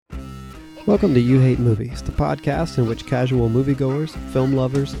Welcome to You Hate Movies, the podcast in which casual moviegoers, film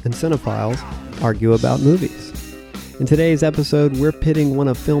lovers, and cinephiles argue about movies. In today's episode, we're pitting one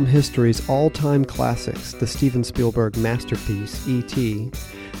of film history's all-time classics, the Stephen Spielberg masterpiece, E.T.,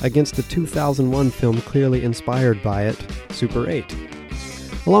 against the 2001 film clearly inspired by it, Super 8.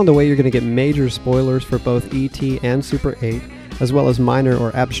 Along the way, you're going to get major spoilers for both E.T. and Super 8, as well as minor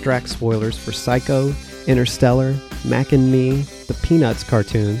or abstract spoilers for Psycho, Interstellar, Mac and Me, the Peanuts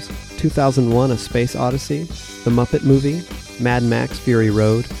cartoons, 2001: A Space Odyssey, The Muppet Movie, Mad Max: Fury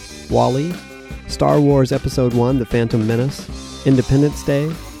Road, WALL-E, Star Wars Episode I: The Phantom Menace, Independence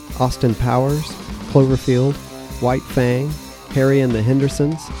Day, Austin Powers, Cloverfield, White Fang, Harry and the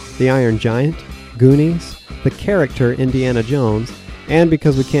Hendersons, The Iron Giant, Goonies, the character Indiana Jones, and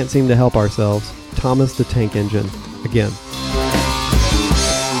because we can't seem to help ourselves, Thomas the Tank Engine again.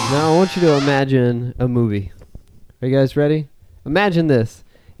 Now I want you to imagine a movie. Are you guys ready? Imagine this.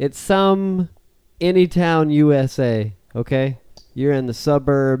 It's some anytown USA, okay? You're in the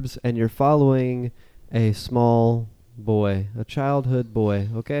suburbs and you're following a small boy, a childhood boy,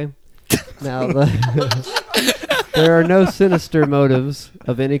 okay? Now, there are no sinister motives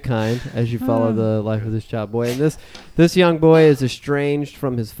of any kind as you follow the life of this child boy. And this young boy is estranged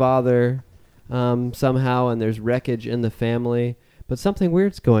from his father somehow, and there's wreckage in the family. But something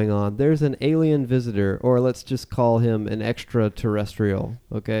weird's going on. There's an alien visitor, or let's just call him an extraterrestrial,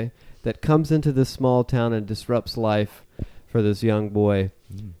 okay, that comes into this small town and disrupts life for this young boy.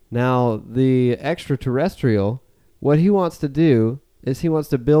 Now, the extraterrestrial, what he wants to do is he wants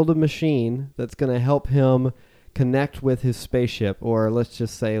to build a machine that's going to help him connect with his spaceship, or let's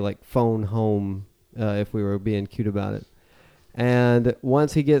just say like phone home, if we were being cute about it. And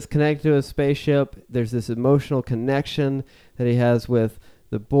once he gets connected to his spaceship, there's this emotional connection that he has with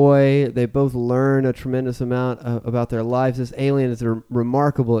the boy. They both learn a tremendous amount about their lives. This alien is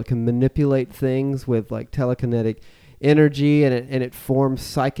remarkable. It can manipulate things with like telekinetic energy, and it forms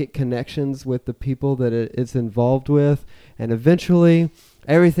psychic connections with the people that it's involved with. And eventually,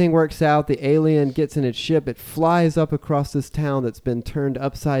 everything works out. The alien gets in its ship. It flies up across this town that's been turned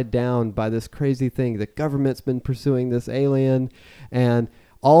upside down by this crazy thing. The government's been pursuing this alien, and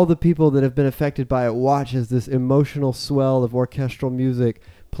all the people that have been affected by it watch as this emotional swell of orchestral music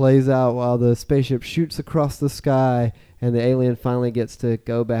plays out while the spaceship shoots across the sky, and the alien finally gets to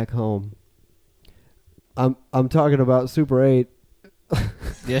go back home. I'm talking about Super 8.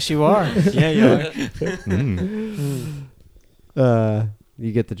 Yes, you are. Yeah, you are.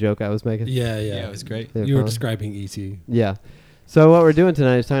 You get the joke I was making? Yeah, it was great. You were describing E.T. Yeah. So what we're doing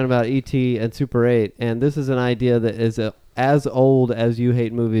tonight is talking about E.T. and Super 8, and this is an idea that is as old as You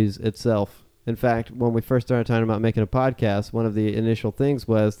Hate Movies itself. In fact, when we first started talking about making a podcast, one of the initial things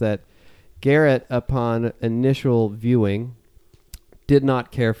was that Garrett, upon initial viewing, did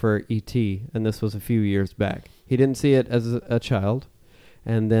not care for E.T., and this was a few years back. He didn't see it as a child,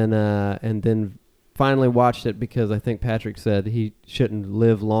 and then finally watched it because I think Patrick said he shouldn't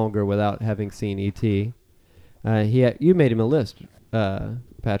live longer without having seen E.T. You made him a list,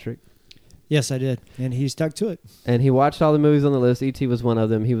 Patrick. Yes, I did, and he stuck to it. And he watched all the movies on the list. E.T. was one of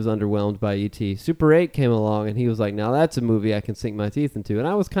them. He was underwhelmed by E.T. Super 8 came along, and he was like, now that's a movie I can sink my teeth into. And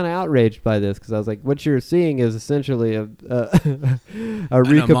I was kind of outraged by this because I was like, what you're seeing is essentially a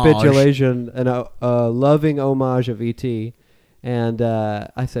recapitulation and a loving homage of E.T., and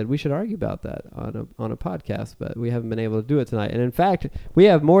I said we should argue about that on a podcast, but we haven't been able to do it tonight. And in fact, we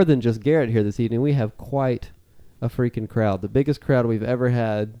have more than just Garrett here this evening. We have quite a freaking crowd, the biggest crowd we've ever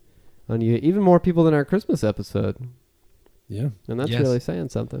had on you, even more people than our Christmas episode. Yeah, and that's really saying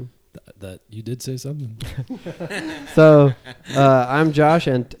something. That you did say something. So I'm Josh,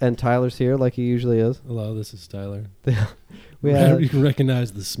 and Tyler's here like he usually is. Hello, this is Tyler. You can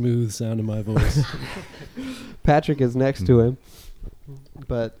recognize the smooth sound of my voice. Patrick is next to him,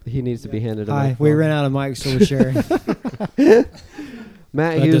 but he needs to be handed a microphone. We ran out of mics, so we're sharing.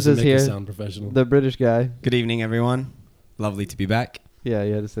 Matt Hughes is here, sound professional. The British guy. Good evening, everyone. Lovely to be back. Yeah,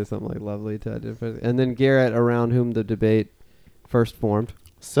 you had to say something like lovely to identify. And then Garrett, around whom the debate first formed.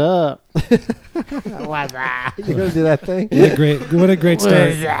 Sup? You gonna do that thing? Yeah, great. What a great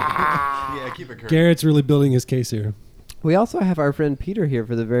start. Yeah, keep it current. Garrett's really building his case here. We also have our friend Peter here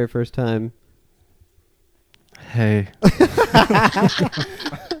for the very first time. Hey.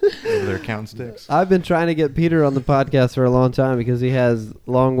 They're counting sticks. I've been trying to get Peter on the podcast for a long time because he has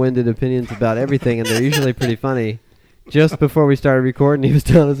long-winded opinions about everything, and they're usually pretty funny. just before we started recording, he was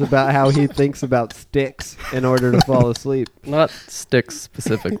telling us about how he thinks about sticks in order to fall asleep. Not sticks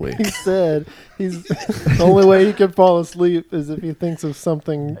specifically. He said the only way he can fall asleep is if he thinks of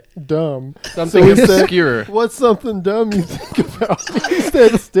something dumb. Something So he said, obscure. What's something dumb you think about? He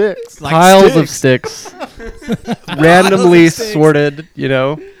said sticks. Piles of sticks. Randomly sorted,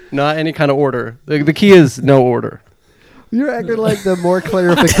 not any kind of order. The key is no order. You're acting like the more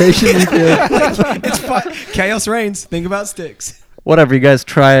clarification you give. It's fine. Chaos reigns. Think about sticks. Whatever, you guys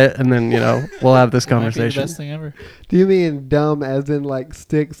try it, and then, we'll have this Might be the conversation. best thing ever. Do you mean dumb as in like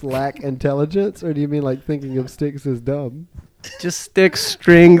sticks lack intelligence, or do you mean like thinking of sticks as dumb? Just sticks,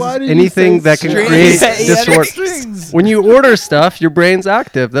 strings, Why did you anything say that can strings? create disorder. When you order stuff, your brain's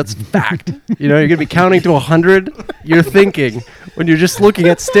active. That's fact. You're going to be counting to 100. You're thinking. When you're just looking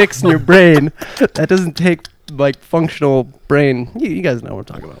at sticks in your brain, that doesn't take functional brain. You guys know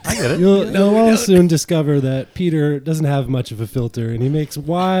what I'm talking about. I get it. You'll all soon discover that Peter doesn't have much of a filter, and he makes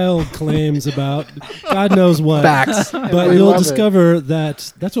wild claims about God knows what. Facts. But We you'll love it. discover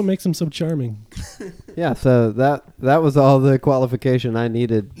that that's what makes him so charming. Yeah, so that was all the qualification I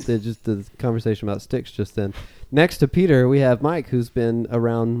needed. Just the conversation about sticks just then. Next to Peter, we have Mike, who's been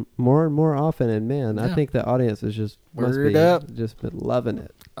around more and more often, and man, I Yeah. think the audience is just Word up. just been loving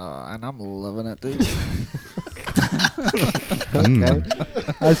it. And I'm loving it, too. Okay.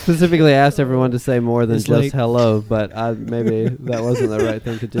 I specifically asked everyone to say more than It's just like- hello, but maybe that wasn't the right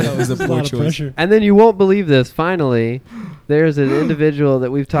thing to do. That was a There's poor lot of choice. pressure. And then you won't believe this. Finally, there's an individual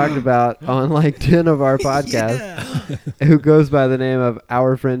that we've talked about on like 10 of our podcasts who goes by the name of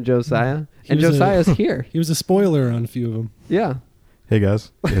our friend Josiah. He And was Josiah's here. He was a spoiler on a few of them. Yeah. Hey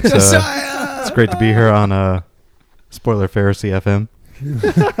guys, it's great to be here on Spoiler Pharisee FM.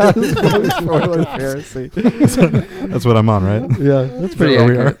 Spoiler Pharisee. That's what I'm on, right? Yeah, that's pretty where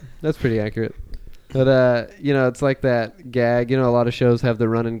we accurate. are? That's pretty accurate. But it's like that gag. A lot of shows have the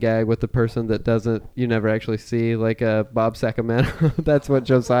running gag with the person that you never actually see, like Bob Sacramento. That's what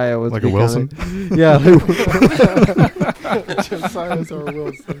Josiah was. Like a Wilson? Yeah. Josiah's our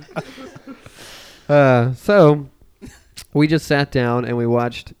Wilson. So we just sat down and we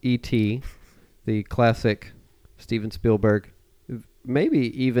watched E.T., the classic Stephen Spielberg,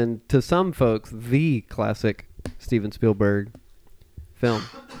 maybe even to some folks the classic Stephen Spielberg film.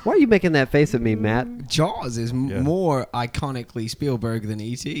 Why are you making that face at me, Matt? Jaws is Yeah. more iconically Spielberg than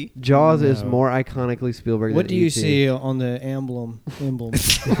E.T. Jaws is No. more iconically Spielberg What than do you E.T. see on the emblem? The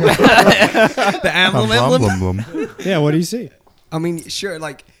emblem. Yeah, what do you see? I mean, sure,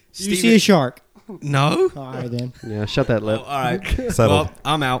 like... You see a shark. No? All right, then. Yeah, shut that Oh, lip. all right. Settled. Well,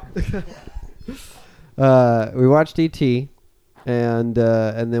 I'm out. We watched E.T. and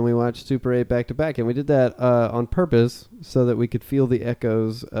then we watched Super 8 back to back, and we did that on purpose so that we could feel the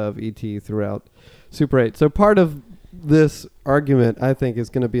echoes of E.T. throughout Super 8. So part of this argument, I think, is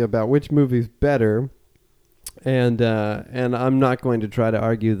going to be about which movie's better, and I'm not going to try to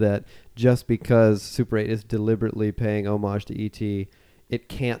argue that just because Super 8 is deliberately paying homage to E.T., it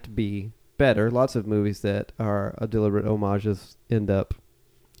can't be better. Lots of movies that are a deliberate homages end up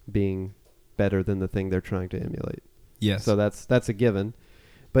being better than the thing they're trying to emulate. Yes. So that's a given.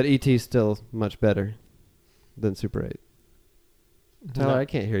 But E.T.'s still much better than Super 8. Tyler, No. I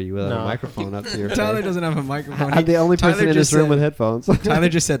can't hear you without No. a microphone up to your Tyler face. doesn't have a microphone. I'm the only person Tyler in this just room with said- headphones. Tyler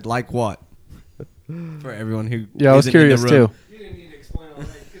just said, like what? For everyone who Yeah, I was isn't in the curious, room. too. You didn't need to explain all that.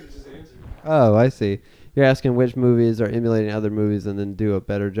 You could have just answered. Oh, I see. You're asking which movies are emulating other movies and then do a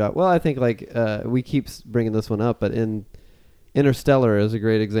better job. Well, I think we keep bringing this one up, but in Interstellar is a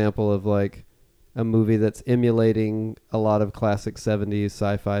great example of like a movie that's emulating a lot of classic 70s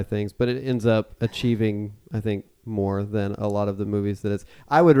sci-fi things, but it ends up achieving, I think, more than a lot of the movies that it's.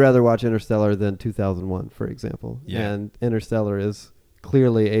 I would rather watch Interstellar than 2001, for example. Yeah. And Interstellar is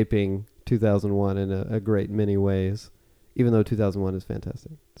clearly aping 2001 in a great many ways, even though 2001 is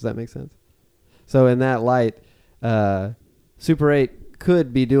fantastic. Does that make sense? So in that light, Super 8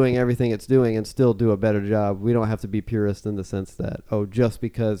 could be doing everything it's doing and still do a better job. We don't have to be purist in the sense that, just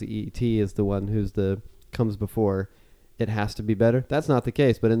because E.T. is the one comes before, it has to be better. That's not the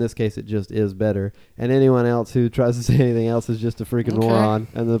case, but in this case, it just is better. And anyone else who tries to say anything else is just a freaking Okay. moron,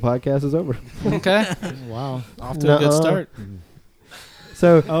 and the podcast is over. Okay. Wow. Off to a good start.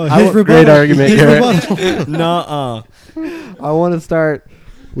 So Oh, I his w- Great rebuttal. argument, His Garrett. rebuttal. Nuh-uh. I want to start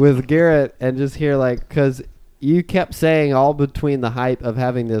with Garrett and just hear because you kept saying all between the hype of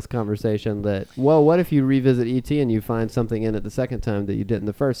having this conversation that, well, what if you revisit E.T. and you find something in it the second time that you didn't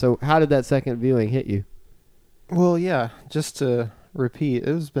the first? So how did that second viewing hit you? Well, yeah, just to repeat, it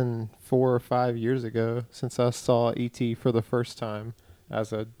has been 4 or 5 years ago since I saw E.T. for the first time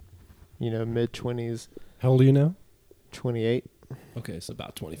as a, mid-20s. How old are you now? 28. Okay, so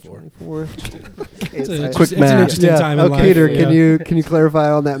about 24. 24. It's Quick an math. interesting Yeah, time in okay, life. Peter, Yeah. can you clarify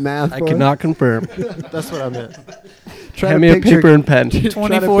on that math? I for us? cannot confirm. That's what I meant. Try Hand to me a picture- paper and pen. try to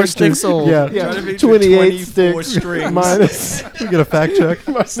 24 picture- sticks old. Yeah, Try to picture 28 24 sticks strings. minus We get a fact check.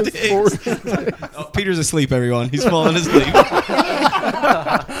 Oh, Peter's asleep, everyone. He's falling asleep.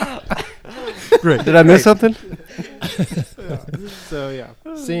 Great. Did I miss something? So yeah,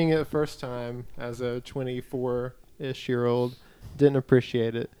 seeing it first time as a 24-ish year old, didn't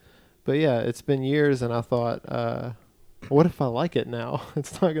appreciate it. But yeah, it's been years, and I thought, what if I like it now?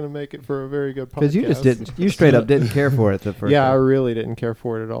 It's not going to make it for a very good podcast. Because you straight up didn't care for it the first Yeah, I time. really didn't care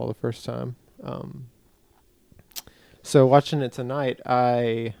for it at all the first time. So watching it tonight,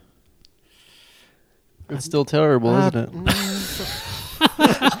 It's still terrible, isn't it?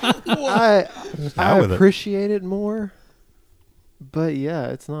 I Out with it. appreciate it more. But yeah,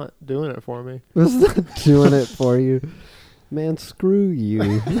 it's not doing it for me. Was not doing it for you. Man, screw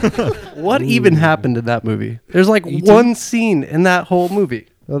you. What even happened in that movie? There's like E.T.? one scene in that whole movie.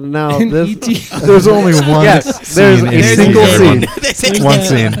 Well, now In this E.T. There's only one. Yes, there's scene a in single everyone. scene. One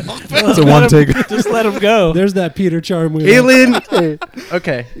scene. It's a one take. Just let him go. There's that Peter charm wheel. Alien. Hey,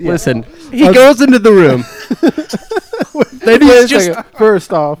 Okay, listen. He goes into the room. Then Wait a he's just. second.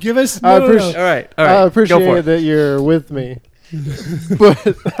 First off, Give us. I No, no, appreciate- no. All right, all I right. Go for appreciate it. that you're with me. But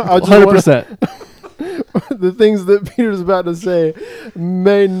I just 100%. the things that Peter's about to say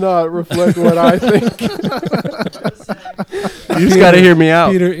may not reflect what I think. You just got to hear me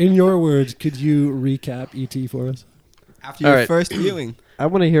out. Peter, in your words, could you recap E.T. for us? After All your right. first viewing. I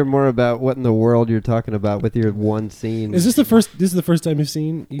want to hear more about what in the world you're talking about with your one scene. Is this the first? This is the first time you've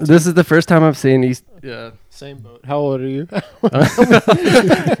seen E.T.? This is the first time I've seen these. Yeah. Same boat. How old are you?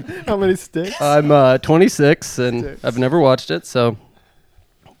 How many sticks? I'm 26 and Six. I've never watched it, so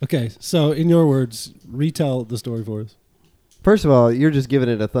Okay, so in your words, retell the story for us. First of all, you're just giving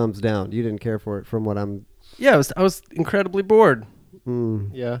it a thumbs down. You didn't care for it from what I'm... yeah, I was incredibly bored.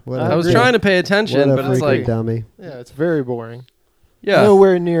 Yeah. What I was agree. trying to pay attention, What a but it's freaking like, dummy. Yeah, it's very boring. yeah.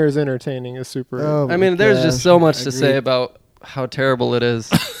 Nowhere near as entertaining as Super 8. Oh I my mean, there's gosh. just so much to Agreed. say about how terrible it is.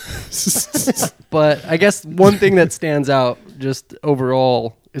 But I guess one thing that stands out just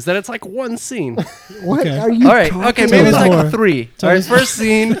overall is that it's like one scene. What Okay. are you All right, talking okay, Tell maybe it's us like more. a 3. Tell All right, us- first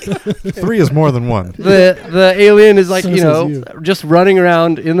scene, 3 is more than one. the alien is like, So you says know, you. just running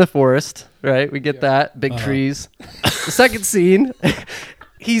around in the forest, right? We get that, big Uh-huh. trees. The second scene,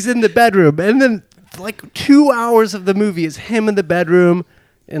 he's in the bedroom, and then like 2 hours of the movie is him in the bedroom,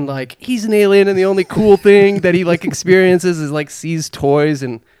 and like he's an alien, and the only cool thing that he like experiences is like sees toys,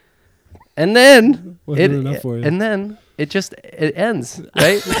 and then Wasn't enough for you. and then it ends,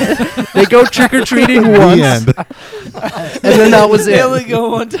 right? They go trick or treating The once, end. and then that was They it. only go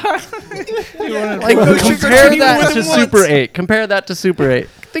one time. Like Go compare trick-or-treating that more to than Super once. 8. Compare that to Super 8.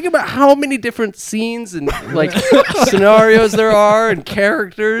 Think about how many different scenes and like scenarios there are, and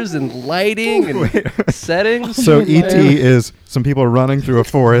characters and lighting and settings. So E.T. is some people running through a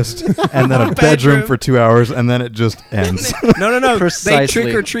forest and then a bedroom for 2 hours, and then it just ends. No. Precisely. They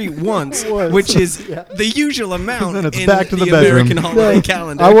trick or treat once, which is the usual amount Then it's in back to the bedroom. American holiday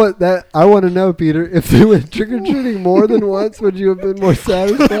calendar. I want that. I want to know, Peter, if they went trick or treating more than once, would you have been more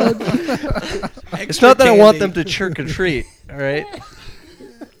satisfied? It's not that I want them to trick or treat, all right?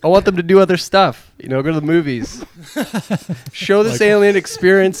 I want them to do other stuff. You know, go to the movies. Show this alien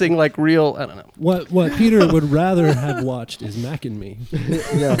experiencing like real, I don't know. What Peter would rather have watched is Mac and Me.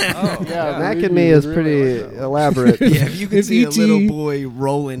 Yeah. Yeah, Mac we and Me is really pretty like that one. elaborate. Yeah, if you could If see a E.T. little boy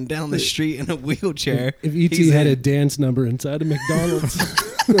rolling down the street in a wheelchair. If E.T. he's had in. a dance number inside a McDonald's.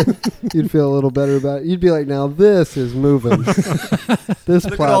 You'd feel a little better about it. You'd be like, now this is moving. This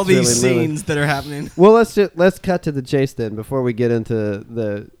Look at plot's all these really moving. scenes that are happening. Well, let's cut to the chase then before we get into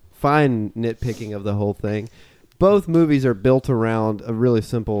the fine nitpicking of the whole thing. Both movies are built around a really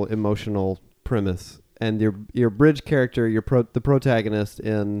simple emotional premise, and your bridge character, the protagonist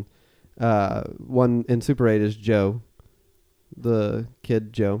in one in Super 8 is Joe, the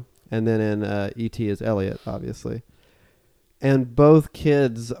kid Joe, and then in E.T. is Elliot, obviously. And both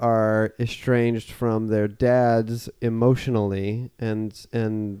kids are estranged from their dads emotionally,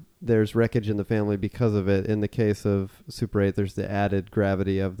 and there's wreckage in the family because of it. In the case of Super 8, there's the added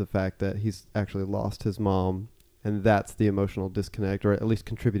gravity of the fact that he's actually lost his mom, and that's the emotional disconnect, or at least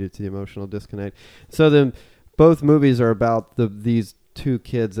contributed to the emotional disconnect. So then both movies are about these two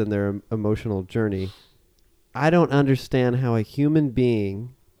kids and their emotional journey. I don't understand how a human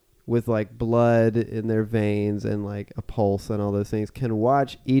being with like blood in their veins and like a pulse and all those things can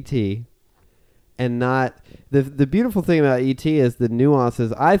watch E.T. and not... The beautiful thing about E.T. is the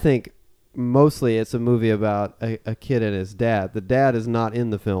nuances. I think mostly it's a movie about a kid and his dad. The dad is not in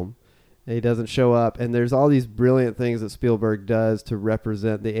the film. He doesn't show up, and there's all these brilliant things that Spielberg does to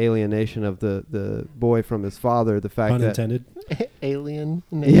represent the alienation of the boy from his father. The fact Pun that intended. Alien.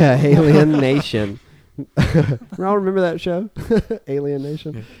 yeah, Alien Nation. Y'all remember that show, Alien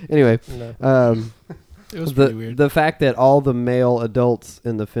Nation? Anyway, No. It was pretty weird. the fact that all the male adults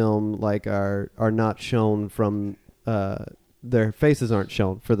in the film like are not shown from their faces aren't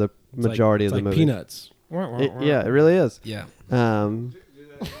shown for the majority of the movie. Peanuts. Yeah, it really is. Yeah. And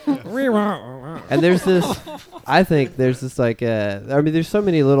there's this, I think there's this like, there's so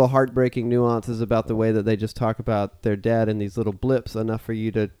many little heartbreaking nuances about the way that they just talk about their dad in these little blips, enough for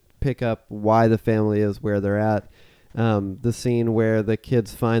you to pick up why the family is where they're at. The scene where the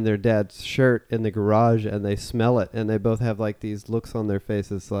kids find their dad's shirt in the garage and they smell it, and they both have like these looks on their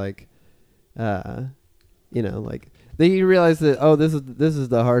faces, like, like you realize that, oh, this is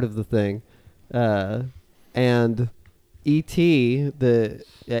the heart of the thing, and E.T.,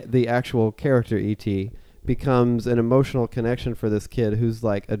 the actual character E.T., becomes an emotional connection for this kid who's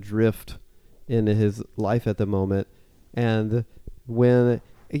like adrift in his life at the moment. And when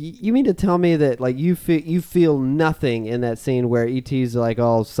you mean to tell me that like you feel nothing in that scene where E.T.'s like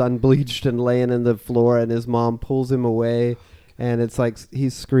all sun bleached and laying in the floor, and his mom pulls him away, and it's like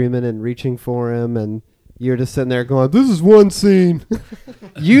he's screaming and reaching for him, and you're just sitting there going, "This is one scene."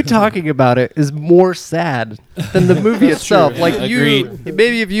 You talking about it is more sad than the movie itself. true. Like Agreed.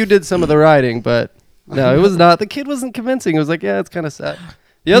 maybe if you did some of the writing, but no, it was not. The kid wasn't convincing. It was like, yeah, it's kind of sad.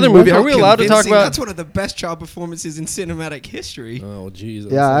 The other movie, are we allowed to talk about? That's one of the best child performances in cinematic history. Oh,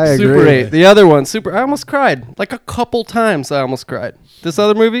 Jesus. Yeah, I agree. Super 8. The other one, Super. I almost cried. Like a couple times, I almost cried. This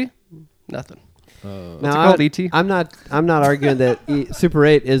other movie, nothing. What's it called, E.T.? I'm not arguing that Super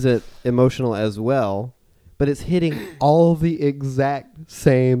 8 isn't emotional as well, but it's hitting all the exact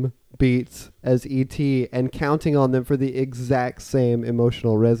same beats as E.T. and counting on them for the exact same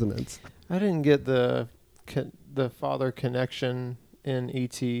emotional resonance. I didn't get the father connection in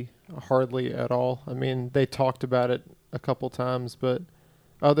E.T. hardly at all. I mean, they talked about it a couple times, but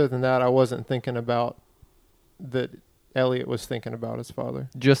other than that, I wasn't thinking about that Elliot was thinking about his father.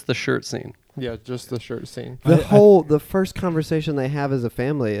 Just the shirt scene. Yeah, just the shirt scene. The first conversation they have as a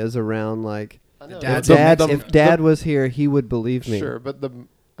family is around like, Dad's if dad was here, he would believe me. Sure, but the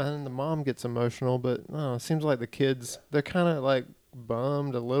mom gets emotional, but it seems like the kids, they're kind of like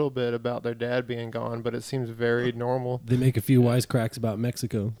bummed a little bit about their dad being gone, but it seems very normal. They make a few wisecracks about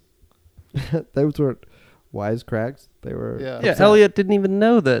Mexico. Those weren't wisecracks. They were Yeah, Elliot didn't even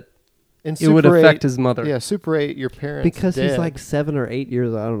know that In it would Super affect 8, his mother. Yeah, Super 8, your parents because dead. he's like 7 or 8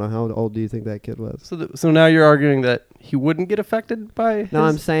 years. I don't know how old do you think that kid was. So now you're arguing that he wouldn't get affected by No,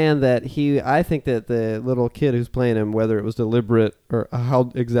 I'm his... saying that I think that the little kid who's playing him, whether it was deliberate or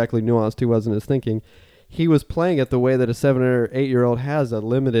how exactly nuanced he was in his thinking, he was playing it the way that a 7 or 8-year-old has a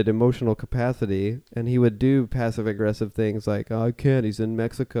limited emotional capacity, and he would do passive-aggressive things like, "Oh, I can't, he's in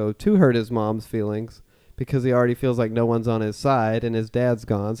Mexico," to hurt his mom's feelings, because he already feels like no one's on his side, and his dad's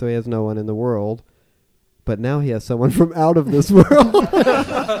gone, so he has no one in the world. But now he has someone from out of this world.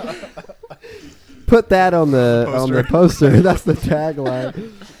 Put that on the poster. That's the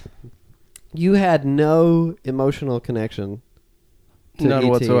tagline. You had no emotional connection to None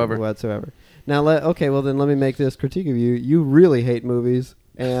E.T. whatsoever. Now, then let me make this critique of you. You really hate movies,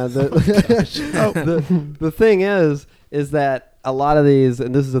 and the thing is that a lot of these,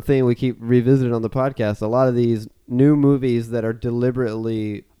 and this is a thing we keep revisiting on the podcast, a lot of these new movies that are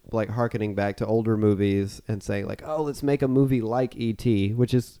deliberately like hearkening back to older movies and saying like, oh, let's make a movie like E.T.,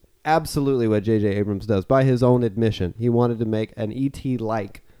 which is absolutely what J.J. Abrams does. By his own admission, he wanted to make an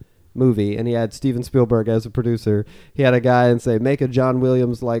E.T.-like movie, and he had Stephen Spielberg as a producer. He had a guy and say, make a John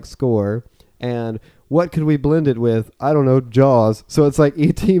Williams-like score, and what could we blend it with? I don't know, Jaws. So it's like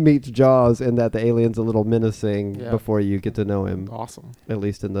E.T. meets Jaws in that the alien's a little menacing before you get to know him. Awesome. At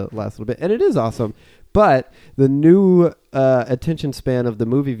least in the last little bit. And it is awesome. But the new attention span of the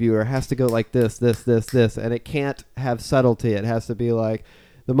movie viewer has to go like this, and it can't have subtlety. It has to be like,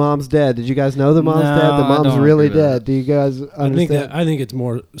 the mom's dead. Did you guys know the mom's dead? The mom's really dead. Do you guys understand? I think it's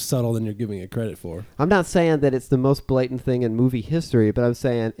more subtle than you're giving it credit for. I'm not saying that it's the most blatant thing in movie history, but I'm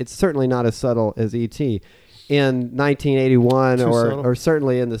saying it's certainly not as subtle as E.T. In 1981 or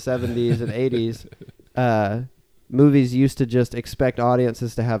certainly in the 70s and 80s, movies used to just expect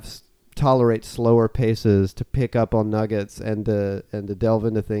audiences to tolerate slower paces, to pick up on nuggets and to delve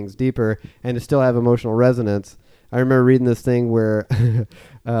into things deeper and to still have emotional resonance. I remember reading this thing where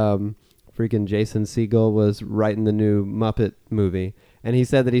freaking Jason Segel was writing the new Muppet movie, And he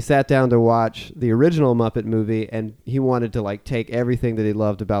said that he sat down to watch the original Muppet movie, and he wanted to like take everything that he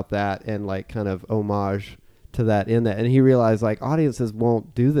loved about that and like kind of homage to that in that. And he realized like audiences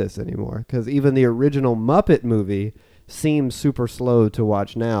won't do this anymore because even the original Muppet movie seems super slow to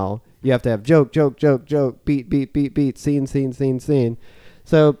watch now. You have to have joke, joke, joke, joke, beat, beat, beat, beat, scene, scene, scene, scene.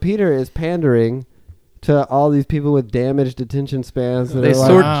 So Peter is pandering to all these people with damaged attention spans. That They are like,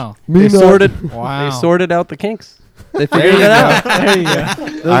 sort- Wow. They sorted. Wow. They sorted out the kinks. They figured it out. There you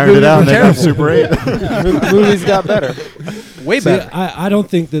go. Ironed it out and they got Super 8. Movies got better. Way See, better. I don't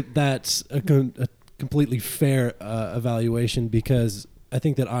think that that's a completely fair evaluation because I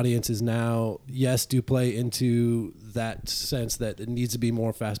think that audiences now, yes, do play into that sense that it needs to be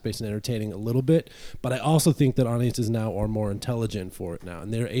more fast-paced and entertaining a little bit, but I also think that audiences now are more intelligent for it now,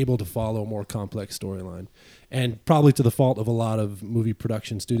 and they're able to follow a more complex storyline. And probably to the fault of a lot of movie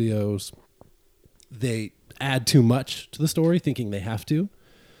production studios, they add too much to the story, thinking they have to.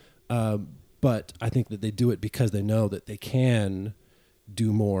 But I think that they do it because they know that they can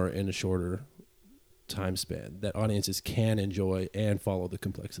do more in a shorter time span, that audiences can enjoy and follow the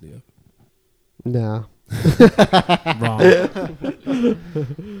complexity of. nah. Wrong.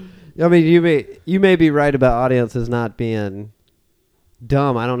 I mean, you may be right about audiences not being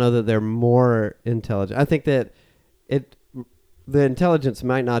dumb. I don't know that they're more intelligent. I think that the intelligence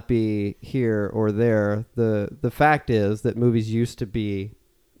might not be here or there. The fact is that movies used to be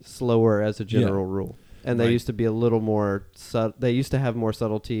slower as a general rule, and they Right. used to be a little more. They used to have more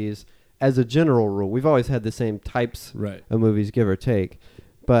subtleties as a general rule. We've always had the same types Right. of movies, give or take,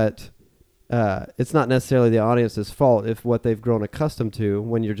 but it's not necessarily the audience's fault if what they've grown accustomed to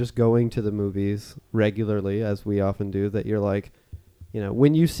when you're just going to the movies regularly, as we often do, that you're like, you know,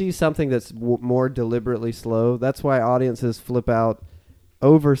 when you see something that's more deliberately slow, that's why audiences flip out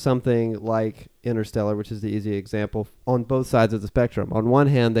over something like Interstellar, which is the easy example, on both sides of the spectrum. On one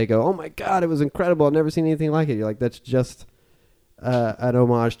hand, they go, oh my God, it was incredible. I've never seen anything like it. You're like, that's just an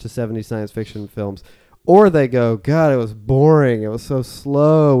homage to 70s science fiction films. Or they go, God, it was boring. It was so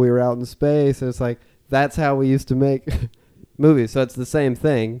slow. We were out in space. And it's like, that's how we used to make movies. So it's the same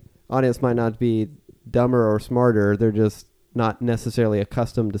thing. Audience might not be dumber or smarter. They're just not necessarily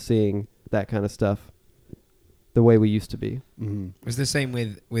accustomed to seeing that kind of stuff the way we used to be. Mm-hmm. It was the same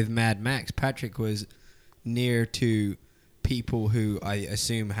with Mad Max. Patrick was near to people who I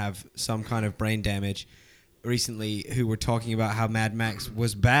assume have some kind of brain damage recently who were talking about how Mad Max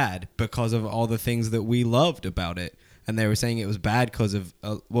was bad because of all the things that we loved about it. And they were saying it was bad because of,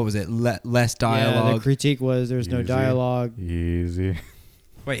 what was it, less Yeah, the dialogue. critique was there's no Easy. dialogue. Easy.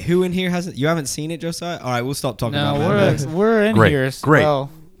 Wait, who in here hasn't? You haven't seen it, Josiah? All right, we'll stop talking No, about Mad Max. we're in Great, here. great. Well,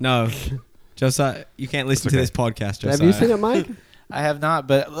 No. Josiah, you can't listen It's to okay. this podcast, Josiah. Have you seen it, Mike? I have not,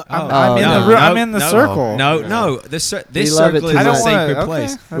 but Oh, I'm in the circle. No, this love it circle too is a much. sacred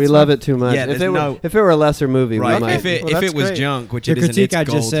place. We love it too much. Yeah, if, there's if it were a lesser movie, we Right. might. If it Well, that's was great. junk, which The it isn't, critique it's I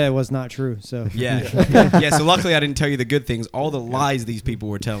gold. just said was not true. So Yeah. Yeah, so luckily I didn't tell you the good things. All the lies these people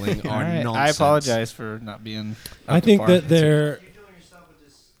were telling All are right, nonsense. I apologize for not being. I up to think par. that they're.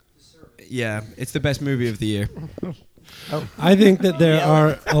 Yeah, it's the best movie of the year. I think that there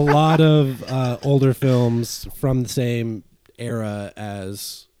are a lot of older films from the same era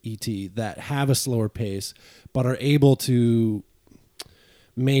as E.T. that have a slower pace, but are able to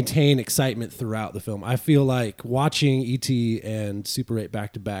maintain excitement throughout the film. I feel like watching E.T. and Super 8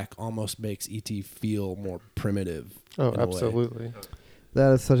 back to back almost makes E.T. feel more primitive. Oh, in a way. absolutely.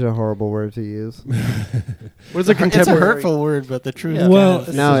 That is such a horrible word to use. What is a It's a contemporary? hurtful word, but the truth. Well,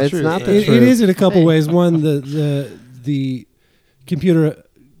 No, it's not the It truth. is in a couple ways. One, the computer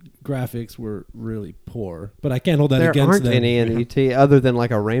graphics were really poor, but I can't hold that There against aren't them. any in ET other than like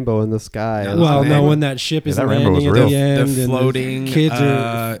a rainbow in the sky. No, Well, man. no, when that ship is that rainbow landing was at real. the end, The and floating kids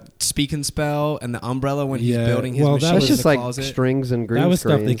are. speak and spell and the umbrella when he's Yeah, building his well, that machine That's was in just the like closet. strings and green That was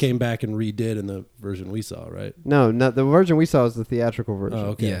screens. stuff they came back and redid in the version we saw, right? No, the version we saw is the theatrical version. Oh,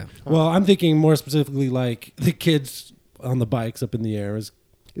 okay. Yeah. Well, I'm thinking more specifically like the kids on the bikes up in the air.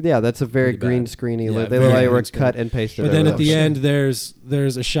 Yeah, that's a very Pretty bad. green screeny. Yeah, they very look like they were green screen. cut and pasted. But then over at the them. end,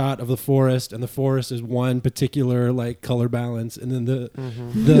 there's a shot of the forest, and the forest is one particular like color balance, and then the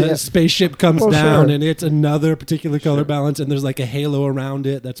Yeah. spaceship comes Oh, down, sure. and it's another particular color balance, and there's like a halo around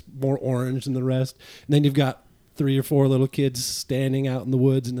it that's more orange than the rest. And then you've got 3 or 4 little kids standing out in the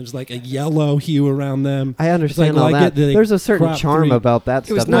woods, and there's like a yellow hue around them. I understand well, all I that. get that they There's a certain crop charm 3. about that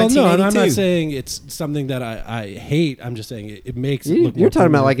It was stuff. Well, no, and I'm not 1982. saying it's something that I hate. I'm just saying it makes it look You're more talking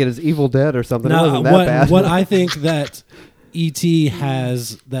about primitive. like it is Evil Dead or something. it No, wasn't that what, bad. what I think that E.T.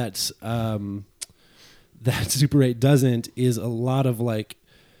 has that Super 8 doesn't is a lot of like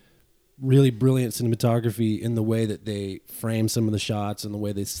really brilliant cinematography in the way that they frame some of the shots and the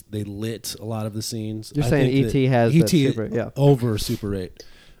way they lit a lot of the scenes. You're saying E.T. has that super, over Super 8.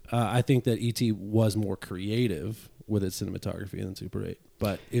 I think that E.T. was more creative with its cinematography than Super 8,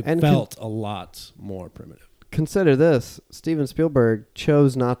 but it felt a lot more primitive. Consider this. Steven Spielberg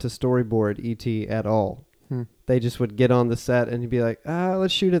chose not to storyboard E.T. at all. They just would get on the set and he'd be like,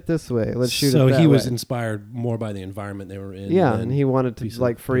 let's shoot it this way. Let's shoot it that way. So he was inspired more by the environment they were in. Yeah, and he wanted to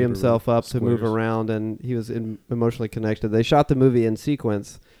like free himself up to move around, and he was emotionally connected. They shot the movie in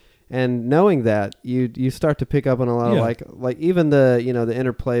sequence, and knowing that, you start to pick up on a lot of like even the the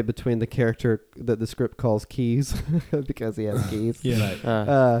interplay between the character that the script calls Keys because he has keys.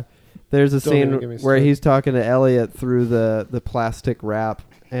 There's a scene where he's talking to Elliot through the plastic wrap.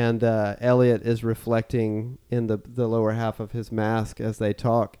 And Elliot is reflecting in the lower half of his mask as they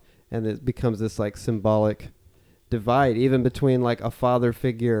talk, and it becomes this like symbolic divide, even between like a father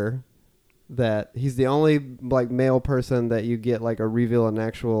figure that he's the only like male person that you get like a reveal and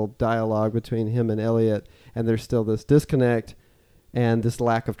actual dialogue between him and Elliot, and there's still this disconnect and this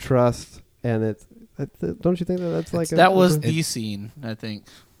lack of trust, and don't you think that's like that was the scene? I think.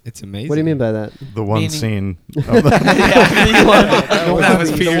 It's amazing. What do you mean by that? The one scene. That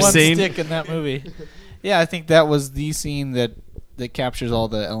was Peter's scene. Stick in that movie. Yeah, I think that was the scene that captures all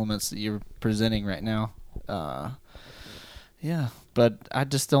the elements that you're presenting right now. Yeah, but I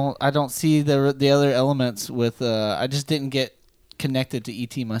don't see the other elements with. I just didn't get connected to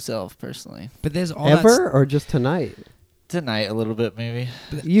E.T. myself personally. But there's all ever or just tonight. Tonight a little bit maybe.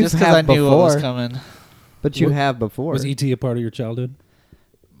 Just because I knew what was coming. But you have before. Was E.T. a part of your childhood?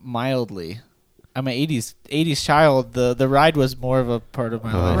 Mildly. I'm an 80s child. The ride was more of a part of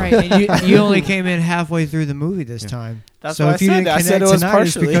my life. Right, and you only came in halfway through the movie this time. That's so what if you didn't connect it was tonight,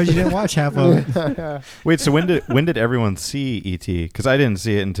 partially it's because you didn't watch half of it. Wait, so when did everyone see E.T.? Because I didn't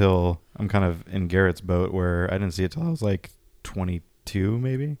see it until I'm kind of in Garrett's boat, where I didn't see it till I was like 22,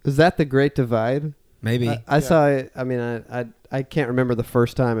 maybe. Is that the Great Divide? Maybe. I saw it. I mean, I can't remember the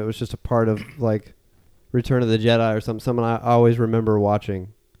first time. It was just a part of like Return of the Jedi or something I always remember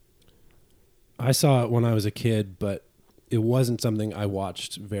watching. I saw it when I was a kid, but it wasn't something I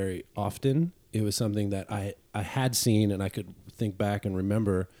watched very often. It was something that I had seen and I could think back and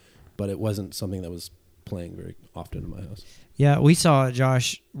remember, but it wasn't something that was playing very often in my house. Yeah, we saw it,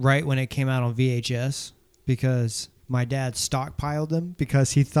 Josh, right when it came out on VHS because my dad stockpiled them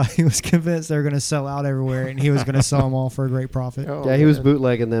because he thought he was convinced they were going to sell out everywhere and he was going to sell them all for a great profit. He was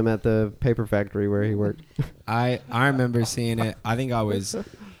bootlegging them at the paper factory where he worked. I remember seeing it. I think I was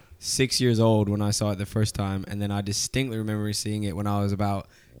 6 years old when I saw it the first time, and then I distinctly remember seeing it when I was about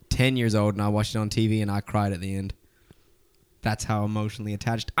 10 years old, and I watched it on TV, and I cried at the end. That's how emotionally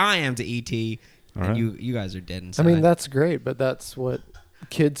attached I am to E.T., and you guys are dead inside. I mean, that's great, but that's what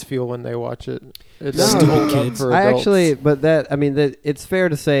kids feel when they watch it. It's stupid kids. For I adults. actually, but it's fair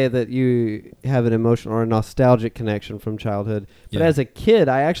to say that you have an emotional or a nostalgic connection from childhood. But as a kid,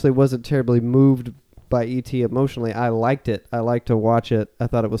 I actually wasn't terribly moved by E.T. emotionally. I liked it. I liked to watch it. I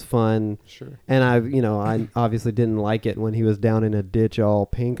thought it was fun. Sure. And I obviously didn't like it when he was down in a ditch all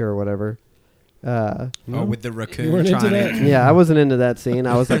pink or whatever. With the raccoon. You weren't into that? Yeah, I wasn't into that scene.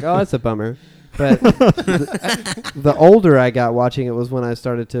 I was like, oh, that's a bummer. But the older I got watching it was when I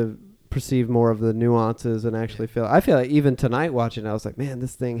started to perceive more of the nuances and actually I feel like even tonight watching it, I was like, man,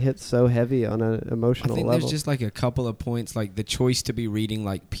 this thing hits so heavy on an emotional level. There's just like a couple of points, like the choice to be reading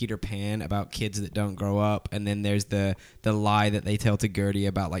like Peter Pan about kids that don't grow up, and then there's the lie that they tell to Gertie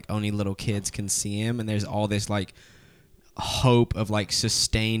about like only little kids can see him, and there's all this like hope of like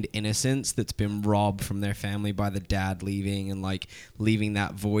sustained innocence that's been robbed from their family by the dad leaving and like leaving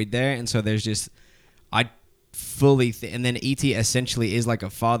that void there. And so there's just fully and then E.T. essentially is like a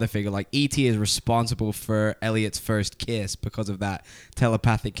father figure. Like E.T. is responsible for Elliot's first kiss because of that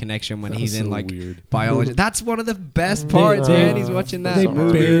telepathic connection when he's in like biology. That's one of the best parts, man. He's watching that. They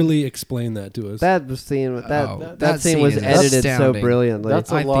movie. barely explained that to us. That scene was edited so brilliantly.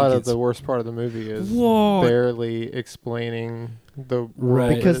 That's a lot of the worst part of the movie is barely explaining the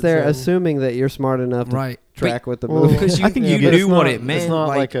world because they're assuming that you're smart enough to track with the movie. Because I think you knew what it meant. It's not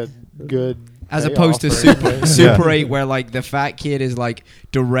like a good. As opposed to Super 8, where like the fat kid is like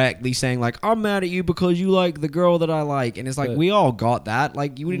directly saying like, I'm mad at you because you like the girl that I like, and it's like we all got that.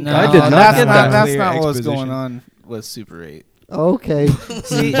 Like you didn't. I did not get that. That's clear not what was exposition. going on with Super 8. Okay,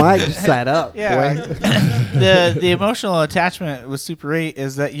 Mike just sat up. Yeah, the emotional attachment with Super 8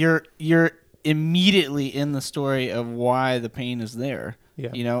 is that you're immediately in the story of why the pain is there. Yeah.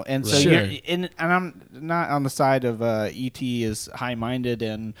 You know, and so you're and I'm not on the side of E.T. is high-minded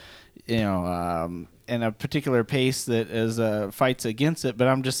and a particular pace that is fights against it. But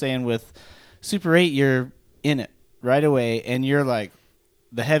I'm just saying with Super 8, you're in it right away, and you're like,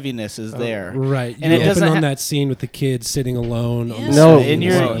 the heaviness is there. Right. And you it doesn't on that scene with the kid sitting alone. Yes. On the No, side. and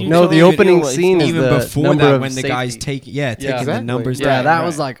you're- no. The totally opening feel it. scene is Even the before number that, of when the guy's safety. taking the Exactly. numbers Yeah, down. that Right.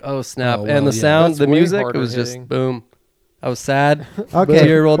 was like, oh snap, Oh, and well, the yeah. sound, That's the way music, it harder was just hitting. boom. I was sad. Okay,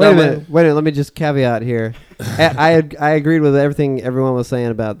 Tear rolled wait a down my- minute. Wait a minute. Let me just caveat here. I agreed with everything everyone was saying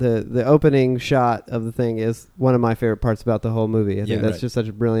about the opening shot of the thing is one of my favorite parts about the whole movie. I think Yeah. that's Right. just such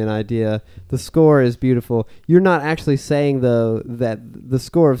a brilliant idea. The score is beautiful. You're not actually saying though that the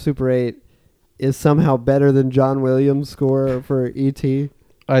score of Super 8 is somehow better than John Williams' score for E.T.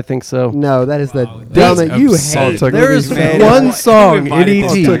 I think so. No, that is the That's dumbest. You absurd. hate. There is man. one song in Let's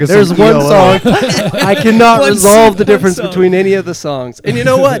take E.T. us There's some one ELO. song. I cannot One resolve the one difference song. between any of the songs. And you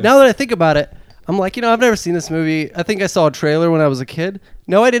know what? Now that I think about it, I'm like, I've never seen this movie. I think I saw a trailer when I was a kid.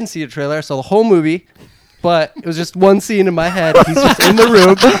 No, I didn't see a trailer. I saw the whole movie. But it was just one scene in my head. He's just in the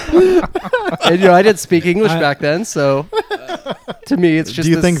room. And, I didn't speak English back then, so to me, it's just Do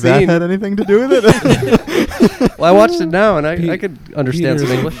you this think scene. that had anything to do with it? Well, I watched it now, and I could understand some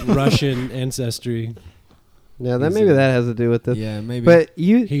Peter's English. Russian ancestry. Yeah, that maybe that has to do with this. Yeah, maybe. But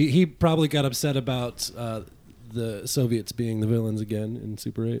you, He probably got upset about the Soviets being the villains again in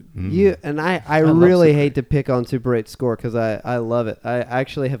Super 8. you and I love really Super hate to pick on Super 8's score because I love it. I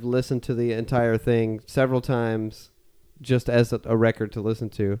actually have listened to the entire thing several times just as a record to listen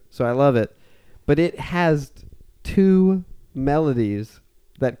to. So I love it. But it has two melodies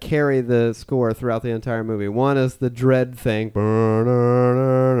that carry the score throughout the entire movie. One is the dread thing,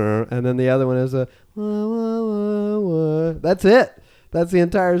 and then the other one is a that's it. That's the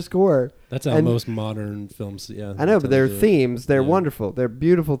entire score. That's how And- most modern films, yeah. I know, but they're do it. themes. They're Yeah. wonderful. They're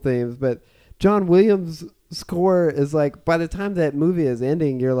beautiful themes. But John Williams' score is like, by the time that movie is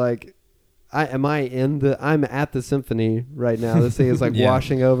ending, you're like, I'm at the symphony right now. This thing is like Yeah.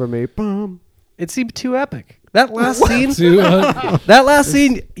 washing over me. Boom. It seemed too epic. That last scene, To, that last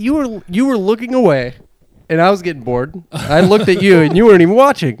scene, you were looking away, and I was getting bored. I looked at you, and you weren't even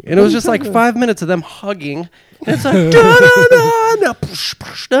watching, and it was just like 5 minutes of them hugging. And it's like da-da-da-da,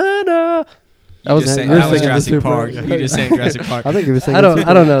 push-push-da-da. That was you're that was singing the Jurassic Super Park. 8. You just sang Jurassic Park. I think he was saying I don't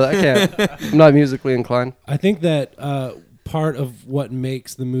know. I can't. I'm not musically inclined. I think that part of what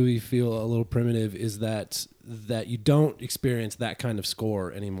makes the movie feel a little primitive is that you don't experience that kind of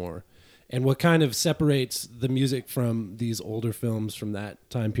score anymore. And what kind of separates the music from these older films from that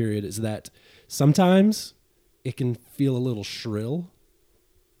time period is that sometimes it can feel a little shrill.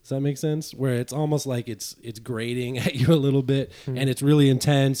 Does that make sense? Where it's almost like it's grating at you a little bit, and it's really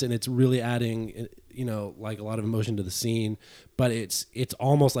intense, and it's really adding, like a lot of emotion to the scene. But it's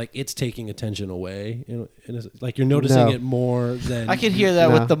almost like it's taking attention away. And it's like you're noticing No. it more than I can hear that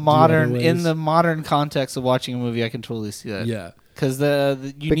No. with the Do modern other in ways. the modern context of watching a movie. I can totally see that. Yeah, Because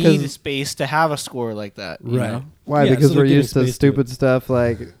you Because- need space to have a score like that. You right. know? Why? Yeah, Because so we're they're getting used to space stupid it. stuff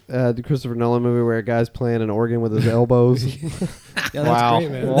like the Christopher Nolan movie where a guy's playing an organ with his elbows. Yeah, that's Wow.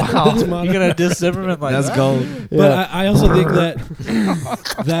 great, man. Wow. That's modern. You're gonna diss Zimmerman like That's that? gold. But I also think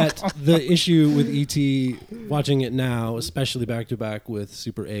that the issue with E.T. watching it now, especially back to back with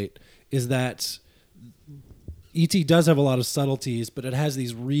Super 8, is that E.T. does have a lot of subtleties, but it has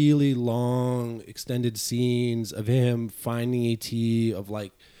these really long, extended scenes of him finding E.T.,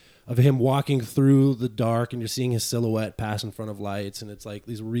 of him walking through the dark, and you're seeing his silhouette pass in front of lights, and it's like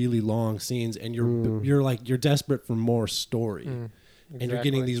these really long scenes, and you're desperate for more story. And you're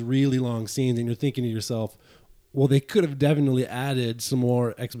getting these really long scenes, and you're thinking to yourself, well, they could have definitely added some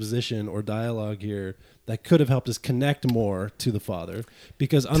more exposition or dialogue here that could have helped us connect more to the father.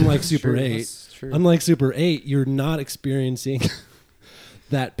 Because unlike Super 8, you're not experiencing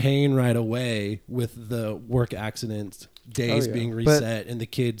that pain right away with the work accident days yeah. being But- reset and the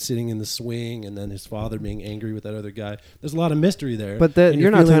kid sitting in the swing and then his father being angry with that other guy. There's a lot of mystery there. But and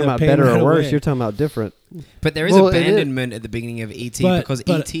you're not feeling talking that about pain better right or worse. away. You're talking about different. But there is Well, it is. abandonment at the beginning of E.T. But- because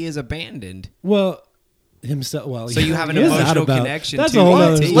but- E.T. is abandoned. Well, himself. Well, So you have an he is out emotional about- connection That's to a whole E.T.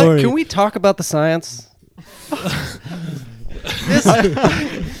 other Look, story. Can we talk about the science? This,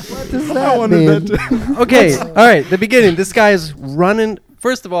 What does I that wanted mean? that okay, all right. The beginning. This guy is running.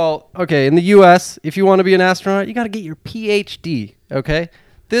 First of all, okay, in the U.S., if you want to be an astronaut, you got to get your PhD. Okay,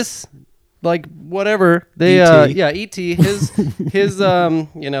 this, like, whatever they, E.T. E.T. His,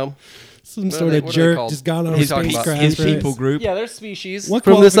 some What are sort they- of what are they jerk called? just got on a His space pe- craft. His right? people group. yeah, their species What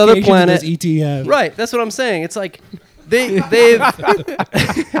from this other qualifications planet. does ET have? Right, that's what I'm saying. It's like they've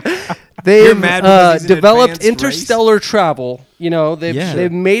You're mad because he's an developed advanced race? interstellar travel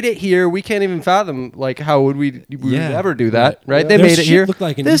they've made it here. We can't even fathom how would we ever do that, right? They Their made it here. Looked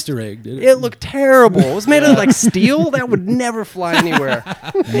like an Easter egg. Did It looked terrible. It was made of steel. That would never fly anywhere.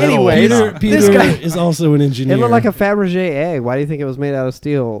 Anyway, Peter this guy is also an engineer. It looked like a Fabergé egg. Why do you think it was made out of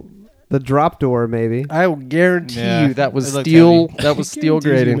steel? The drop door, maybe. I will guarantee you that was it looked steel. heavy. That was steel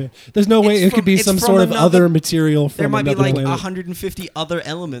grading. There's no way it could be it's some from sort of another- other material from There might be another like planet. 150 other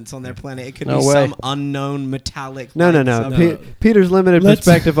elements on their planet. It could No be way. some unknown metallic. No. No. Peter's limited Let's-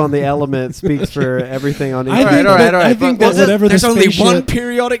 perspective on the element speaks for everything on each. I think all right. I think But that whatever There's the only spaceship, one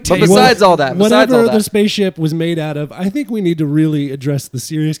periodic But table. besides all that, whatever the spaceship was made out of, I think we need to really address the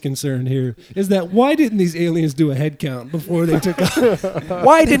serious concern here. Is that why didn't these aliens do a head count before they took off?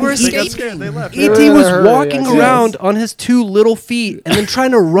 why did we They left. E.T. was hurry, walking I guess. around on his 2 little feet and then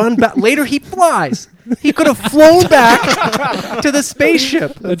trying to run back. Later, he flies. He could have flown back to the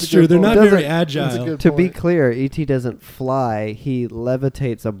spaceship. That's true. They're not very agile. To be clear, E.T. doesn't fly. He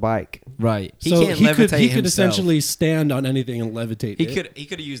levitates a bike. Right. He So can't he levitate could himself. essentially stand on anything and levitate. He it.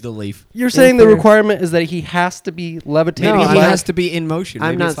 could have used a leaf. You're saying the fair- requirement is that he has to be levitating. Maybe No, he I'm has to be in motion. I'm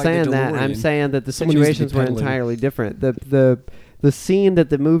Maybe not it's like the saying that. I'm DeLorean. saying that the Someone needs to be situations were pedaling. entirely different. The scene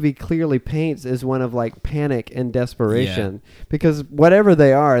that the movie clearly paints is one of panic and desperation, because whatever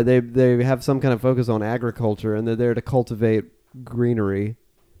they are, they have some kind of focus on agriculture, and they're there to cultivate greenery.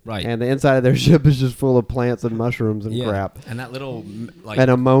 Right. And the inside of their ship is just full of plants and mushrooms and Yeah. crap, And that little and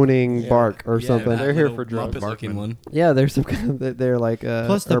a moaning bark or something. They're here for drugs. Muppet-looking one. Yeah, there's some kind of, they're like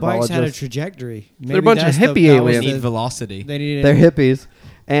Plus, the bikes had a herbologists. trajectory. They're a bunch of hippie aliens. They need velocity. They needed. They're hippies.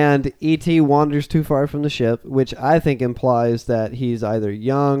 And E.T. wanders too far from the ship, which I think implies that he's either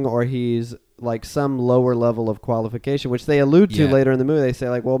young or he's some lower level of qualification, which they allude to Yeah. later in the movie. They say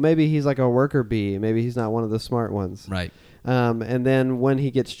well, maybe he's like a worker bee. Maybe he's not one of the smart ones. Right. And then when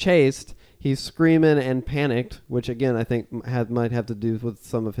he gets chased, he's screaming and panicked, which again I think might have to do with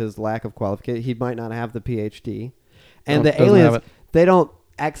some of his lack of qualification. He might not have the PhD. And the Doesn't have aliens, it. they don't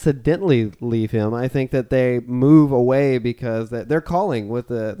accidentally leave him. I think that they move away because they're calling with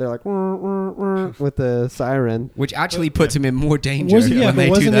they're like "Wah, wah, wah," with the siren. Which actually puts him in more danger Wasn't, when they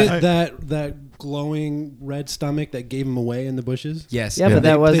do wasn't that. it that glowing red stomach that gave him away in the bushes? Yes. Yeah, but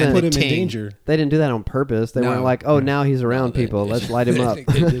that They wasn't. put him in Ting. danger. They didn't do that on purpose. They No. weren't like, oh, now he's around people. Let's light him up.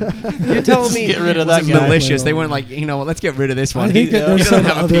 You're telling me Get rid of This that is guy. malicious. They weren't like, let's get rid of this one. I think he, that there's he doesn't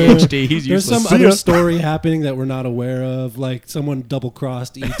some have other a PhD. He's there's useless. some other story happening that we're not aware of, like someone double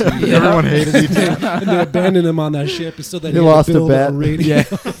crossed ET. Everyone hated ET. And they abandoned him on that ship so that He he, lost had a to build bet. radio. Yeah.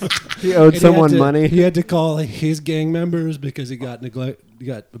 He owed And someone money. He had to call his gang members because he got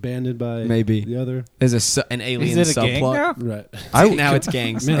abandoned by Maybe. the other. There's an alien Is it a gang subplot. now? Right. Now it's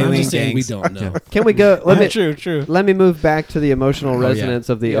gangs. Man, I'm alien just saying we gangs. don't know. Can we go? True. Let me move back to the emotional yeah. resonance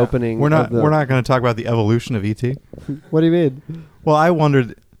of the opening. We're not of the- we're not going to talk about the evolution of ET. What do you mean? Well, I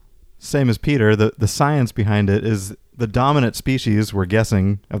wondered, same as Peter, the science behind it is the dominant species, we're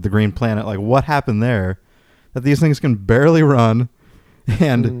guessing, of the green planet. Like, what happened there that these things can barely run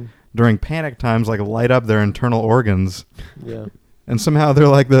and during panic times, light up their internal organs, Yeah. and somehow they're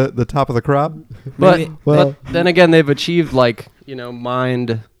like the top of the crop? But, Maybe- well- but then again, they've achieved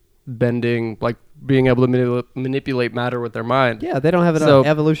mind bending, being able to manipulate matter with their mind. Yeah, they don't have an So-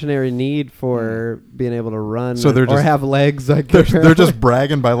 evolutionary need for being able to run So they're or just- have legs like They're just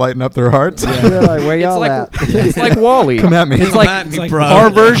bragging by lighting up their hearts. They're like, where It's y'all like at? it's like Wall-E. Come at me. It's Come like at me, like bro. our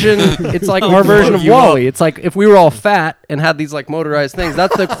version. It's like our version of you Wall-E. It's like if we were all fat and had these motorized things.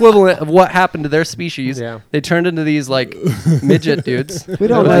 That's the equivalent of what happened to their species. Yeah. They turned into these midget dudes. We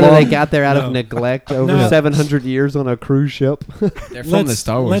don't know They're that they long. got there out No. of neglect over No. 700 years on a cruise ship. They're from the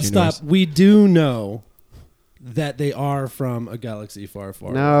Star Wars Let's universe. stop. We do know that they are from a galaxy far,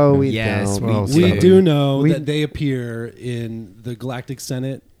 far No, we Yes, don't. Well, We So- do know We- that they appear in the Galactic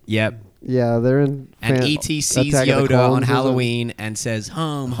Senate. Yep. Yeah, they're in. And E.T. sees Attack of the Yoda Clones, on is it? Halloween and says,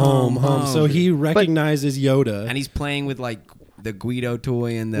 home. So he recognizes Yoda. And he's playing with the Guido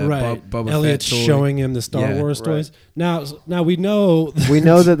toy and the right. Boba Elliot's Fett toy. showing him the Star Yeah. Wars Right. toys. Now we know We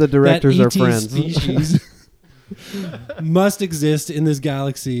know that the directors that are ET friends. species must exist in this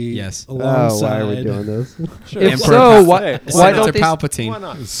galaxy. Yes. Oh, Alongside. why are we doing this? If Emperor so, Pal- why Senator don't they? Palpatine.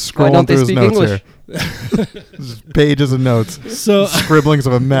 Scrolling Why don't they through his speak notes English? here. Just pages of notes. So Scribblings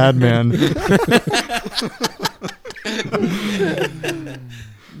of a madman.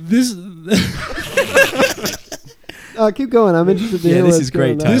 this Keep going. I'm interested to Yeah, hear this what's is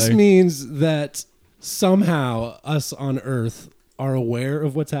great, going on. this Tyler. means that somehow us on Earth are aware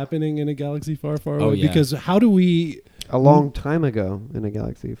of what's happening in a galaxy far, far away. Oh, yeah. Because how do we? a long time ago in a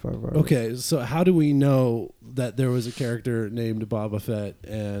galaxy far, far away. Okay, so how do we know that there was a character named Boba Fett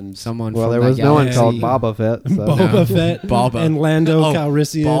and Someone Well, from there that was no one galaxy. called Boba Fett. So. Boba Fett Boba. and Lando Oh,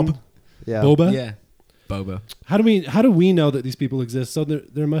 Calrissian? Bob. Yeah. Boba? Yeah. Boba. How do we know that these people exist? So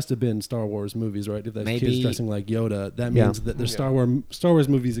there must have been Star Wars movies, right? If that Maybe- kid's dressing like Yoda, that Yeah. means that there's Star Wars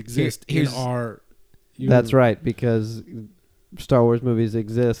movies exist in here's- our. That's right, because Star Wars movies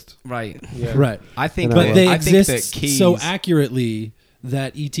exist. Right. Yeah. Right, I think, But but they I think exist that Keyes, so accurately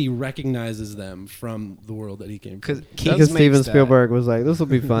that ET recognizes them from the world that he came from. Because Steven Spielberg was like, "This will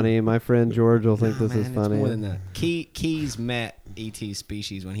be funny. My friend George will think this is funny." It's more than that. Keyes met E.T.'s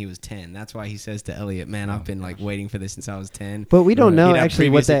species when he was 10. That's why he says to Elliot, "Man, I've been like waiting for this since I was 10." But we don't Right. know He'd have actually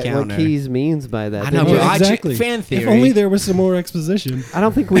what previous what encounter. Keyes means by that. I do know, you? but exactly. fan theory. If only there was some more exposition. I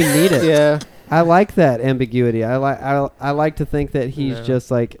don't think we need it. Yeah. I like that ambiguity. I like to think that he's No.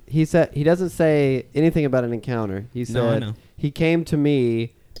 just like he doesn't say anything about an encounter. He No, I said know. he came to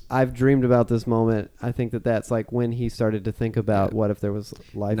me. I've dreamed about this moment. I think that's like when he started to think about what if there was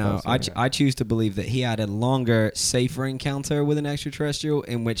life. No, outside. I choose to believe that he had a longer, safer encounter with an extraterrestrial,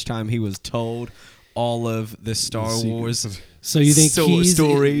 in which time he was told all of the Star Wars So you think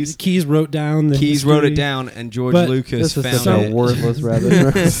stories. Keyes wrote down the Keyes wrote it history? down, and George But Lucas This is found such a it. worthless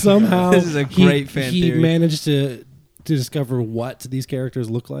rabbit. Somehow This is a great fan he theory. managed to discover what these characters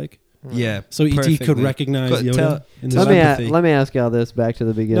look like. Yeah. So ET could perfectly. recognize Could Yoda. tell- in tell this me- empathy. Let me ask y'all this back to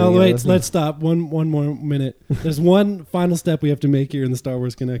the beginning. No, of wait. this. Let's stop. One more minute. There's one final step we have to make here in the Star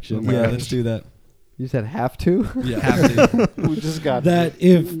Wars connection. Yeah, let's do that. You said have to. Yeah. Have to. We just got That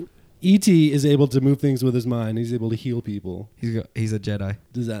if E.T. is able to move things with his mind, he's able to heal people. He's a Jedi.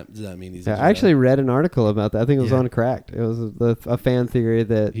 Does that mean he's? Yeah, a Jedi? I actually read an article about that. I think it was Yeah. on Cracked. It was a fan theory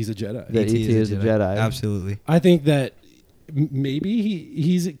that he's a Jedi. that ET is a Jedi. Absolutely. I think that maybe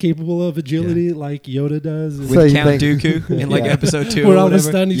he's capable of agility like Yoda does. With So you Count think- Dooku in like Yeah. episode 2 Where or all of a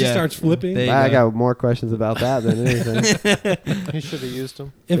whatever. sudden he just Yeah. starts flipping. There you I go. got more questions about that than anything. He should have used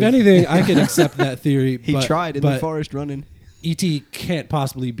them. If anything, I could accept that theory. He but, tried in but the forest running. E.T. can't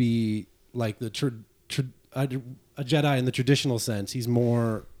possibly be like a Jedi in the traditional sense. He's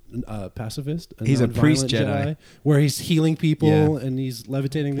more pacifist. He's a priest nonviolent Jedi. where he's healing people Yeah. and he's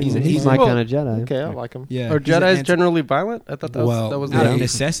levitating. He's- things. He's my Well, kind of Jedi. Okay, I like him. Yeah. Are He's an Jedi's anti- generally violent? I thought that Well, was out yeah. of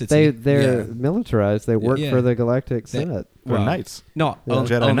necessity. They're Yeah. militarized. They work Yeah. for the Galactic They- Senate. We're Well, knights. Not Yeah.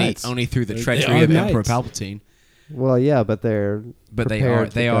 Jedi only, Knights. only through the They treachery are of Emperor knights. Palpatine, Well, yeah, but they're but they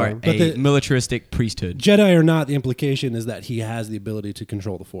prepared to are go. But a the- militaristic priesthood. Jedi or not, the implication is that he has the ability to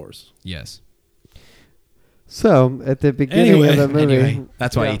control the Force. Yes. So at the beginning Anyway. of the movie, Anyway,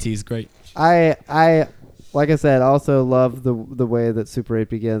 that's why Yeah. ET is great. I like I said, also love the way that Super 8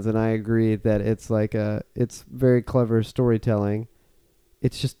 begins, and I agree that it's like it's very clever storytelling.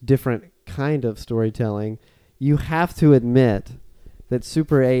 It's just different kind of storytelling. You have to admit that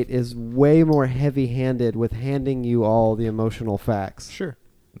Super 8 is way more heavy-handed with handing you all the emotional facts. Sure.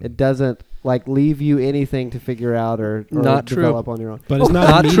 It doesn't like leave you anything to figure out or Not true. develop on your own. But it's not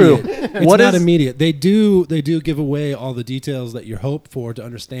Not immediate. true. It's What not is- immediate. They do give away all the details that you hope for to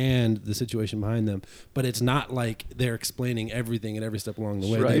understand the situation behind them. But it's not like they're explaining everything at every step along the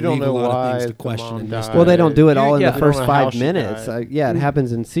way. Sure. They You don't leave a know lot of why things to the question mom and died. mystery. Well, they don't do it all in Yeah. the You don't first know how 5 she minutes. died. Yeah, it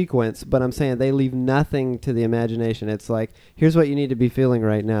happens in sequence, but I'm saying they leave nothing to the imagination. It's like, here's what you need to be feeling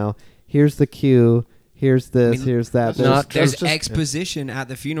right now. Here's the cue. Here's this. I mean, here's that. There's just- exposition at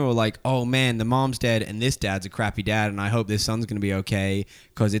the funeral, like, oh man, the mom's dead and this dad's a crappy dad, and I hope this son's gonna be okay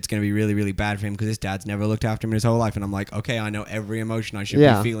because it's gonna be really, really bad for him because this dad's never looked after him his whole life. And I'm like, okay, I know every emotion I should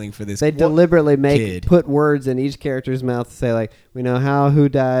Yeah. be feeling for this. They deliberately kid. put words in each character's mouth to say, like, we know how, who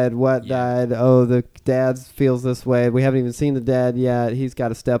died, what Yeah. died. Oh, the dad feels this way. We haven't even seen the dad yet. He's got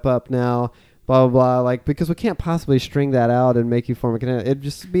to step up now. Blah, blah, blah. Like, because we can't possibly string that out and make you form a connection. It'd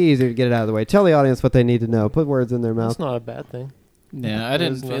just be easier to get it out of the way. Tell the audience what they need to know. Put words in their mouth. That's not a bad thing. Yeah, I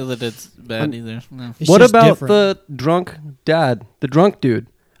didn't It's feel not- that it's bad either. No. It's What just about different. the drunk dad, the drunk dude?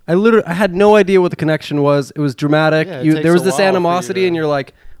 I had no idea what the connection was. It was dramatic. Yeah, it takes There was a this while for you animosity, to- and you're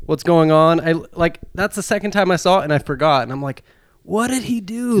like, "What's going on?" That's the second time I saw it, and I forgot. And I'm like, "What did he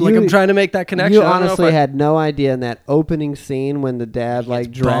do?" Like, I'm trying to make that connection. You I don't know if honestly I- had no idea in that opening scene when the dad like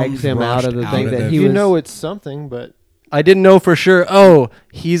drags bums him out of the rushed thing out of that the- he You was. know it's something, but I didn't know for sure. Oh,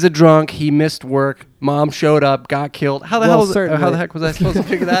 he's a drunk. He missed work. Mom showed up, got killed. How the Well, how the heck was I supposed to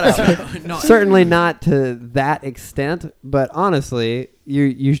figure that out? Certainly not to that extent, but honestly,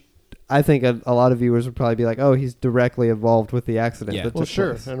 I think a lot of viewers would probably be like, "Oh, he's directly involved with the accident." Yeah. that well, took sure.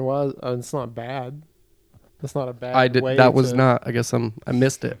 place. And why? It's not bad. That's not a bad. I did. Way That was to- not. I guess I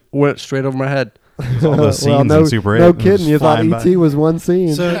missed it. Went straight over my head. All those scenes no, in Super 8. no it was kidding. You thought flying E.T. by. was one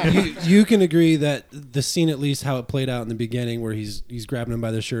scene. So you can agree that the scene, at least how it played out in the beginning, where he's grabbing him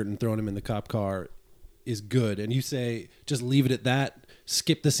by the shirt and throwing him in the cop car, is good. And you say just leave it at that.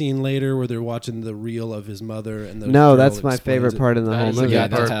 Skip the scene later where they're watching the reel of his mother and the no, girl that's my explains favorite it. part in the whole movie. Yeah,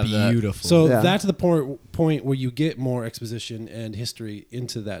 that's beautiful. So Yeah. that's the point where you get more exposition and history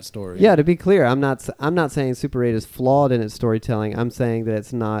into that story. Yeah, to be clear, I'm not saying Super 8 is flawed in its storytelling. I'm saying that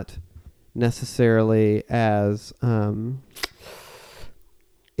it's not necessarily as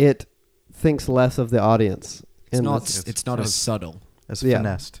it thinks less of the audience. It's not as subtle. As Yeah.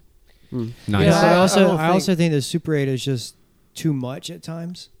 finessed. Mm. Nice. Yeah, I I also think that Super 8 is just too much at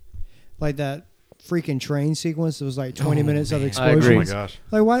times. Like that freaking train sequence. It was like 20 minutes of I explosions. agree. Oh my gosh.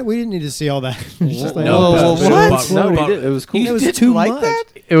 Like, why? We didn't need to see all that. It's just like, No, oh, what? No, he did. It was cool. It was too much.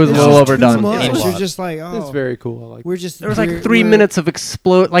 It was a It's little just too overdone. much. It's a You're lot. just like, oh, It's very cool. I like. we're just. There was we're- like 3 we're- minutes of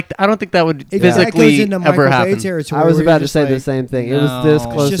explode. Like I don't think that would It that goes physically into ever Michael Bay happen. territory. I was where about you're to just say like, the same thing. It was this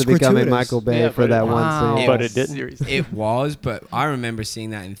No. close It's to just becoming gratuitous. Michael Bay Yeah, for but that it- one Wow. scene. But it didn't. It was, but I remember seeing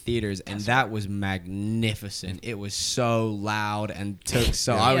that in theaters, and that was magnificent. It was so loud and took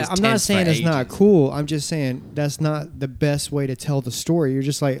so. I was. I'm not tense saying for it's not ages. cool. I'm just saying that's not the best way to tell the story. You're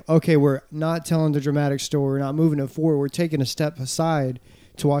just like, okay, we're not telling the dramatic story. We're not moving it forward. We're taking a step aside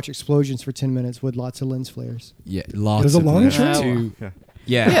to watch explosions for 10 minutes with lots of lens flares. Yeah, lots. It was a of long them. train.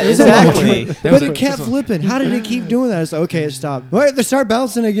 Yeah, it's exactly. But it kept flipping. How did it keep doing that? It's like, okay, it stopped. Wait, they start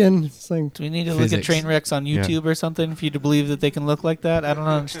bouncing again. It's like, Do we need to look at Physics. train wrecks on YouTube or something for you to believe that they can look like that? I don't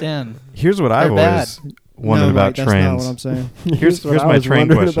understand. Here's what I've They're always wondered no, about Mike, that's not trains. what I'm saying. Here's what I my was train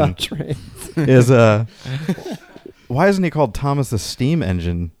wondering question. about trains. Is why isn't he called Thomas the Steam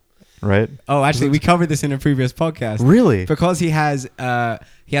Engine? Right? Oh, actually, we covered this in a previous podcast. Really? Because he has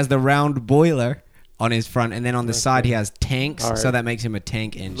the round boiler on his front, and then on the side he has tanks, All right. so that makes him a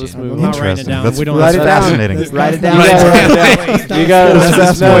tank Let's engine. move I'm on. not writing it Interesting. down. That's We don't Write have it to- down. fascinating. Write it down. Write it down. You got That's to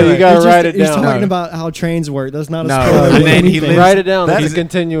fascinating. no. You got to He's write just- it He's down. talking about how trains work. That's not a No, spoiler. and then he Anything. lives- Write it down. That It's is- a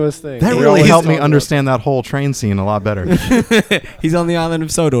continuous thing. That We really always helped me talk about- understand that whole train scene a lot better. He's on the island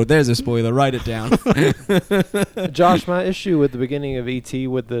of Sodor. There's a spoiler. Write it down. Josh, my issue with the beginning of ET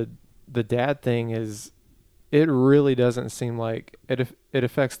with the dad thing is it really doesn't seem like it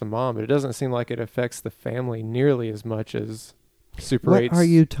affects the mom, but it doesn't seem like it affects the family nearly as much as Super What 8's. are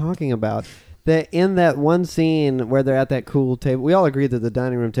you talking about? That in that one scene where they're at that cool table, we all agreed that the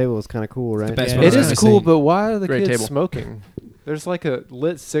dining room table was kind of cool, right? best Yeah. one It I've is ever cool, seen. but why are the Great kids table. smoking? There's like a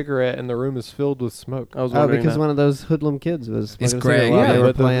lit cigarette and the room is filled with smoke. I was Oh, wondering because that. one of those hoodlum kids was It's smoking a great. cigarette while Yeah, they were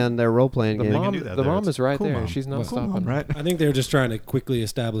but the- playing their role playing the game. They can mom, do that the there. mom It's is right cool there. mom. She's not Cool stopping. mom, right? I think they were just trying to quickly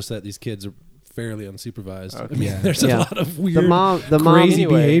establish that these kids are fairly unsupervised. Okay. I mean, Yeah. there's Yeah. a lot of weird, The mom, crazy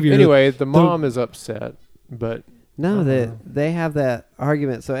behavior. Anyway, the mom is upset, but No, they have that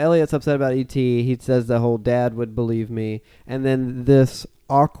argument. So Elliot's upset about E.T. He says the whole dad would believe me. And then this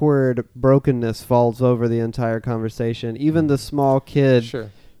awkward brokenness falls over the entire conversation. Even the small kid sure.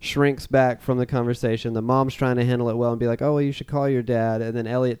 shrinks back from the conversation. The mom's trying to handle it well and be like, oh, well, you should call your dad. And then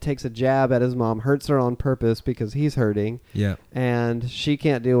Elliot takes a jab at his mom, hurts her on purpose because he's hurting. Yeah. And she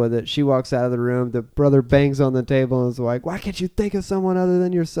can't deal with it. She walks out of the room. The brother bangs on the table and is like, why can't you think of someone other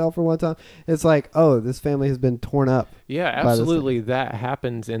than yourself for one time? It's like, oh, this family has been torn up. Yeah, by this absolutely. That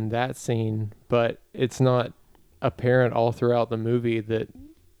happens in that scene, but it's not apparent all throughout the movie that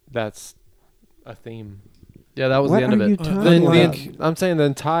that's a theme. Yeah, that was What the end are of you it. talking about? I'm saying the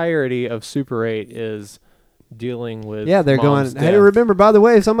entirety of Super 8 is dealing with Yeah, they're mom's going, hey, death. remember, by the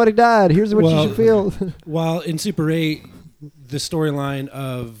way, somebody died. Here's what Well- you should feel. While in Super 8, the storyline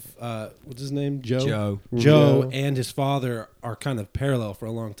of what's his name, Joe. Joe and his father are kind of parallel for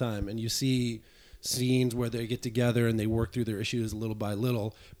a long time, and you see scenes where they get together and they work through their issues little by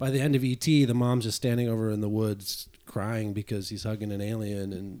little. By the end of ET, the mom's just standing over in the woods crying because he's hugging an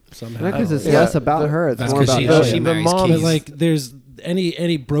alien, and somehow Not because it's Yeah, less about the- her. It's That's more 'cause about she- Elliot. she the marries mom Keith. but like there's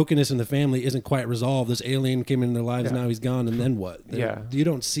any brokenness in the family isn't quite resolved. This alien came into their lives, Yeah. now he's gone, and then what? Yeah. You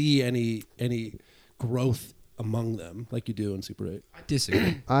don't see any growth among them like you do in Super 8. I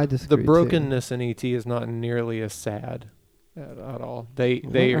disagree. I The disagree, too. brokenness in ET is not nearly as sad at all. They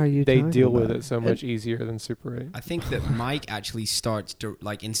What are you they talking deal with about? it so much easier than Super 8. I think that Mike actually starts to,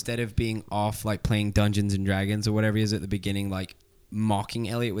 like, instead of being off, like, playing Dungeons and Dragons or whatever he is at the beginning, like, mocking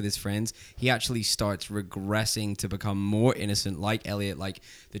Elliot with his friends, he actually starts regressing to become more innocent, like Elliot, like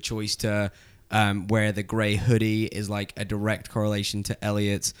the choice to wear the gray hoodie is like a direct correlation to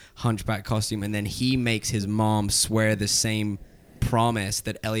Elliot's hunchback costume, and then he makes his mom swear the same promise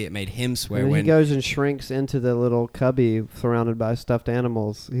that Elliot made him swear And when he goes and shrinks into the little cubby surrounded by stuffed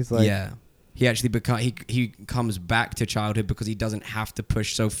animals. He's like, yeah. he actually he comes back to childhood because he doesn't have to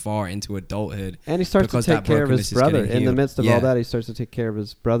push so far into adulthood. And he starts to because take that care of his brokenness is brother. getting In the healed. midst of Yeah. all that, he starts to take care of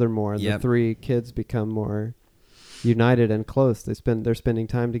his brother more, and the Yep. 3 kids become more united and close. They're spending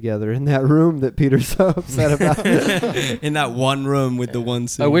time together in that room that Peter's so upset about. In that one room with the one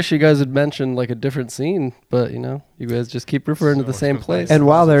scene. I wish you guys had mentioned like a different scene, but you guys just keep referring to the same place. And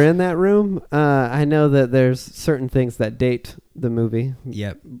while they're in that room, I know that there's certain things that date the movie,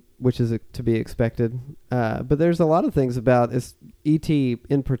 Yep. which is to be expected. But there's a lot of things about E.T.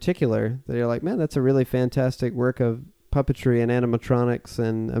 in particular that you're like, man, that's a really fantastic work of puppetry and animatronics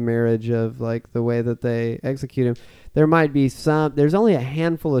and a marriage of like the way that they execute him. There might be there's only a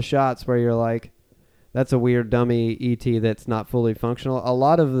handful of shots where you're like, that's a weird dummy E.T. that's not fully functional. A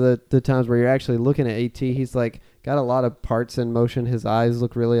lot of the times where you're actually looking at E.T., he's like got a lot of parts in motion. His eyes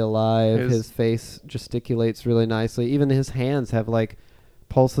look really alive. His face gesticulates really nicely. Even his hands have like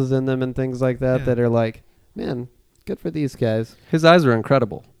pulses in them and things like that that are like, man, good for these guys. His eyes are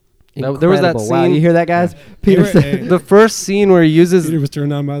incredible. Incredible. There was that scene. Wow, you hear that, guys? Peter said The The first scene where he uses Peter was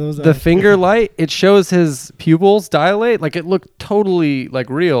turned on by those the eyes. finger light, it shows his pupils dilate. Like it looked totally like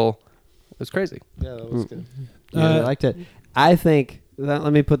real. It was crazy. Yeah, that was good. I liked it. I think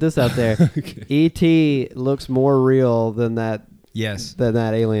let me put this out there. Okay. E.T. looks more real than that Yes.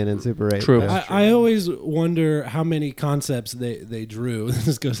 alien in Super 8. True. I always wonder how many concepts they drew.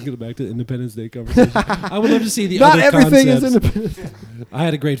 This goes back to the Independence Day conversation. I would love to see the Not other everything concepts. is independent. I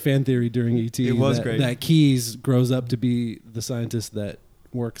had a great fan theory during ET. It was that, great. that Keyes grows up to be the scientist that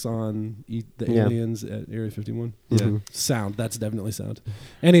works on the Yeah. aliens at Area 51. Mhm. Sound. That's definitely sound.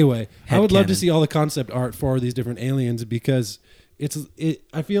 Anyway, I would love to Headcanon. see all the concept art for these different aliens because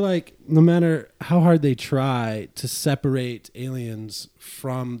I feel like no matter how hard they try to separate aliens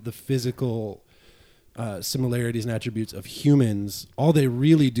from the physical similarities and attributes of humans, all they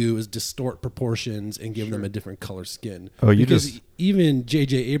really do is distort proportions and give them a different color skin. Oh, you because just- even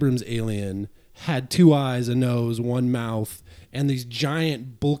J.J. Abrams' Alien had 2 eyes, a nose, 1 mouth, and these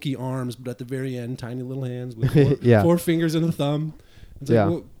giant bulky arms, but at the very end, tiny little hands with 4, Yeah. 4 fingers and a thumb. It's Yeah.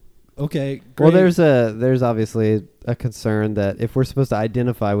 like, well, okay, Well, great. there's obviously a concern that if we're supposed to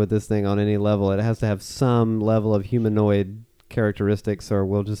identify with this thing on any level, it has to have some level of humanoid characteristics, or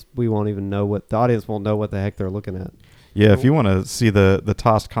we won't even know the audience won't know what the heck they're looking at. Yeah, if you want to see the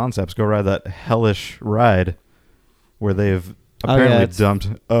tossed concepts, go ride that hellish ride where they've apparently dumped.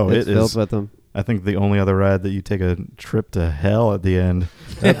 It's it filled is. with them. I think the only other ride that you take a trip to hell at the end.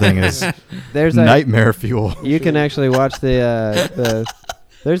 That thing is There's nightmare fuel. You can actually watch there's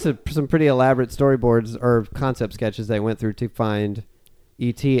some pretty elaborate storyboards or concept sketches they went through to find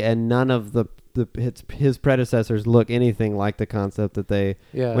E.T. and none of his predecessors look anything like the concept that they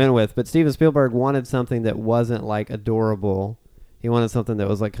went with. But Steven Spielberg wanted something that wasn't like adorable. He wanted something that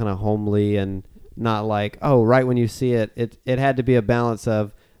was like kind of homely and not like, oh, right when you see it, it had to be a balance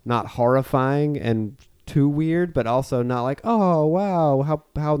of not horrifying and too weird, but also not like, oh wow,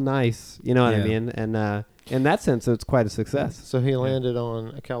 how nice, you know what I mean? And in that sense, it's quite a success. So he landed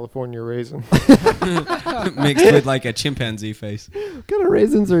on a California raisin. Mixed with like a chimpanzee face. What kind of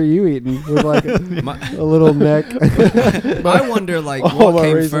raisins are you eating with like a My- little neck? I wonder like All what my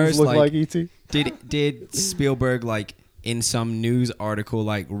came raisins first. look Like, like E.T. did Spielberg like in some news article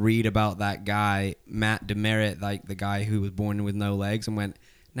like read about that guy Matt Demerit, like the guy who was born with no legs, and went,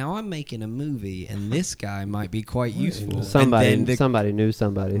 now I'm making a movie and this guy might be quite useful. Somebody and then somebody knew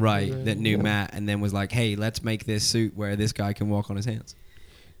somebody. right that knew Matt, and then was like, hey, let's make this suit where this guy can walk on his hands.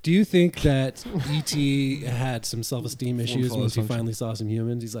 Do you think that E.T. had some self-esteem issues follows once he function. finally saw some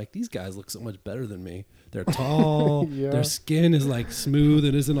humans? He's like, these guys look so much better than me. They're tall. Yeah. Their skin is like smooth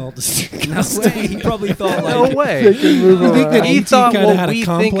and isn't all disgusting. No way. He probably thought No like way. You think that He E.T. thought kinda what had a we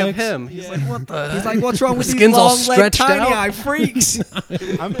think of complex? him. He's like, what the? he's like, what's wrong with Skin's these all long legged stretched tiny out. eye freaks?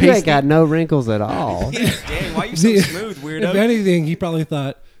 I'm You ain't got no wrinkles at all. Dang, why are you so smooth, If weirdo? anything, he probably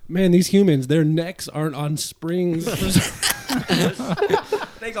thought, man, these humans, their necks aren't on springs.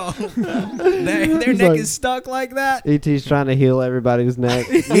 They go, their neck like- is stuck like that. E.T.'s trying to heal everybody's neck.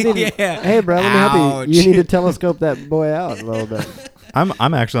 You need to- Yeah. Hey, bro, let me help Ouch. you. You need to telescope that boy out a little bit.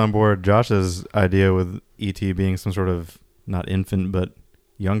 I'm actually on board Josh's idea with E.T. being some sort of not infant but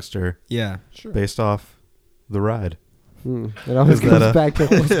youngster Yeah. based off the ride. It always Is that comes a- back to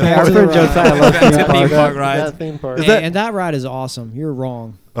back our to friend the Josiah ride. loves Back to theme theme park. park rides. That theme park. And that ride is awesome. You're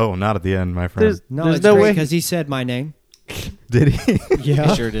wrong. Oh, not at the end, my friend. There's, No, there's it's no great way. because he said my name. Did he?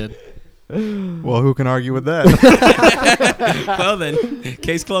 Yeah. Sure did. Well, who can argue with that? Well then,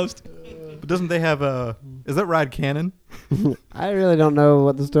 case closed. But doesn't they have a? Is that ride canon? I really don't know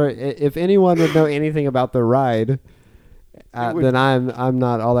what the story. If anyone would know anything about the ride, then I'm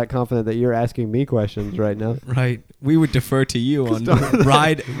not all that confident that you're asking me questions right now. Right. We would defer to you on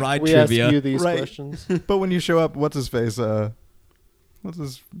ride We trivia. ask you these Right. questions. But when you show up, what's his face? What's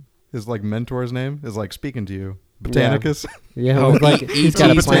his like mentor's name? Is like speaking to you. Botanicus. Yeah, Oh, with like he's got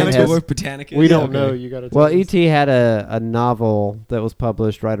a E.T.'s plant head. mentor, Botanicus. We don't okay. know. You got to. Well, E.T. had a novel that was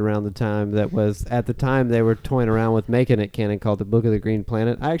published right around the time that was, at the time they were toying around with making it canon, called The Book of the Green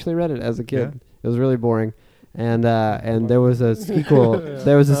Planet. I actually read it as a kid. Yeah. It was really boring. And there was a sequel.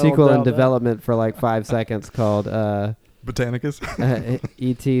 There was a I don't sequel in doubt that. development for like 5 seconds called Botanicus.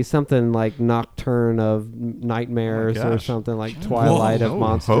 E.T. something like Nocturne of Nightmares or gosh. something like Twilight of Whoa.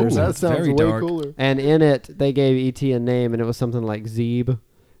 Monsters. That That's sounds very way dark. cooler. And in it, they gave E.T. a name, and it was something like Zeeb.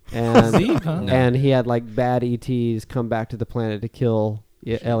 And Zeeb, huh? No. and he had like bad ETs come back to the planet to kill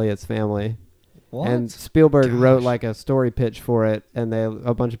Elliot's family. What? And Spielberg wrote Gosh. like a story pitch for it, and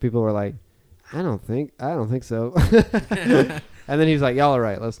a bunch of people were like, I don't think so. And then he's like, y'all are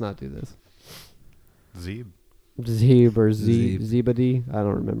right, let's not do this. Zeeb. Zeeb or Zeeb. Zebedee, I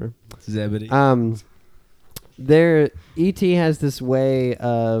don't remember. Zebedee. E.T. has this way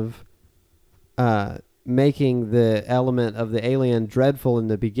of making the element of the alien dreadful in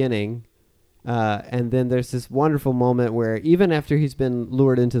the beginning, and then there's this wonderful moment where even after he's been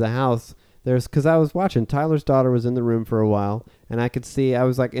lured into the house, because I was watching, Tyler's daughter was in the room for a while, and I could see, I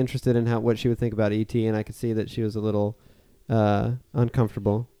was like interested in what she would think about E.T., and I could see that she was a little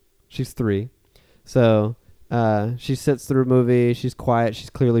uncomfortable. She's 3. So she sits through a movie, she's quiet, she's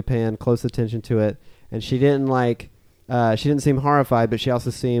clearly paying close attention to it, and she didn't seem horrified, but she also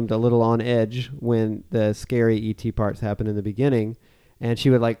seemed a little on edge when the scary E.T. parts happened in the beginning. And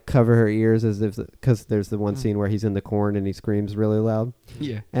she would like cover her ears as if, because there's the one scene where he's in the corn and he screams really loud.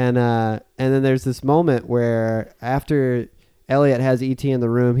 Yeah. And then there's this moment where after Elliot has E.T. in the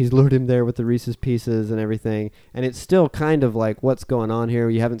room, he's lured him there with the Reese's Pieces and everything, and it's still kind of like, what's going on here?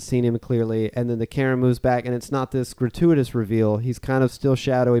 You haven't seen him clearly, and then the camera moves back, and it's not this gratuitous reveal. He's kind of still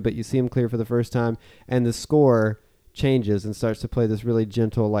shadowy, but you see him clear for the first time, and the score changes and starts to play this really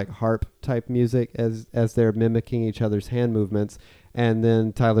gentle like harp type music as they're mimicking each other's hand movements. And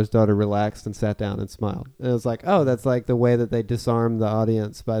then Tyler's daughter relaxed and sat down and smiled. And it was like, oh, that's like the way that they disarm the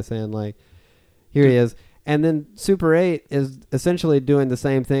audience by saying like, here he is. And then Super 8 is essentially doing the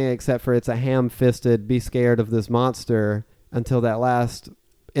same thing, except for it's a ham-fisted, be scared of this monster until that last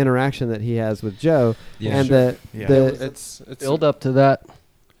interaction that he has with Joe. Yeah. And It's build up to that.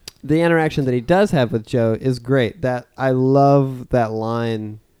 the interaction that he does have with Joe is great. That I love that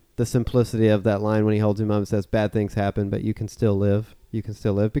line, the simplicity of that line when he holds him up and says, bad things happen, but you can still live. You can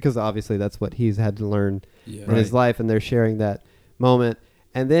still live, because obviously that's what he's had to learn in his life, and they're sharing that moment.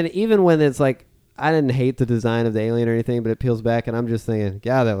 And then even when it's like, I didn't hate the design of the alien or anything, but it peels back, and I'm just thinking,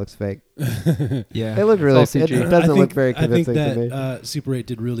 God, that looks fake. Yeah. It looked really. It's all It CG. doesn't look very convincing I to me. think that Super 8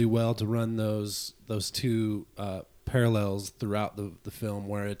 did really well to run those two parallels throughout the film,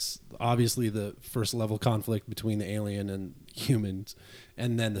 where it's obviously the first level conflict between the alien and humans,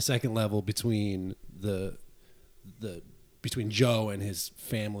 and then the second level between between Joe and his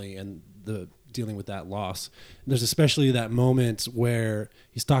family and the dealing with that loss. And there's especially that moment where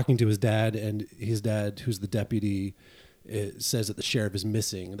he's talking to his dad, and his dad, who's the deputy, says that the sheriff is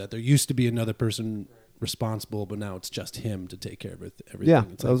missing, that there used to be another person responsible, but now it's just him to take care of everything. Yeah,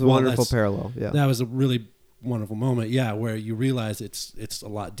 It's that like, was a well, wonderful that's- parallel. Yeah, That was a really wonderful moment, yeah, where you realize it's a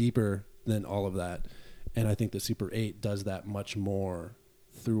lot deeper than all of that. And I think that Super 8 does that much more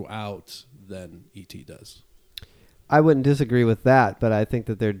throughout than E.T. does. I wouldn't disagree with that, but I think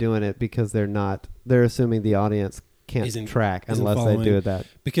that they're doing it because they're assuming the audience can't Isn't track unless they following. do that.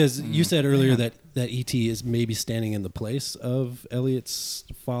 Because you said earlier that E.T. is maybe standing in the place of Elliot's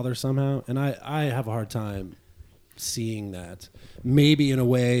father somehow, and I have a hard time seeing that. Maybe in a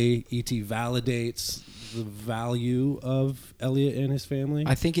way E.T. validates the value of Elliot and his family.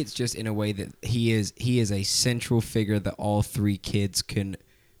 I think it's just in a way that he is a central figure that all 3 kids can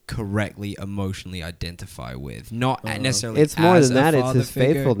correctly emotionally identify with, not necessarily. It's more as than a that. It's father his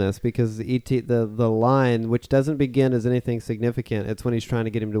figure. faithfulness, because E.T. the line, which doesn't begin as anything significant, it's when he's trying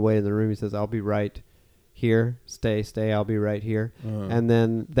to get him to wait in the room. He says, "I'll be right here. Stay. I'll be right here." And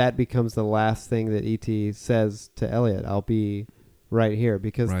then that becomes the last thing that E.T. says to Elliot. "I'll be right here,"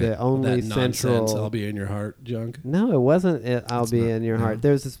 because Right. the only that nonsense, central. I'll be in your heart junk. No, it wasn't. I'll It's be not, in your no. heart.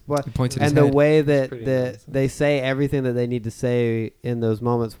 There's this, He points at his and the head. way that pretty nonsense. they say everything that they need to say in those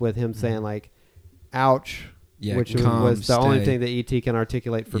moments, with him saying like, "Ouch," Yeah, which calm, was the only stay. thing that ET can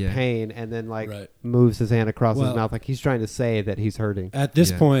articulate for Yeah. pain, and then like Right. moves his hand across his Well- mouth like he's trying to say that he's hurting. At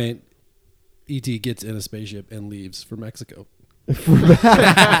this Yeah. point, E.T. gets in a spaceship and leaves for Mexico.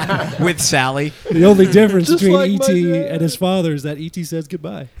 With Sally. The only difference Just between like my E.T. dad. and his father is that E.T. says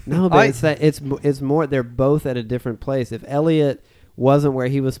goodbye. No, but it's more. They're both at a different place. If Elliot wasn't where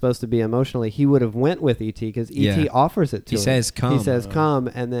he was supposed to be emotionally, he would have went with E.T. because E.T. offers it to He him. says come. He says come,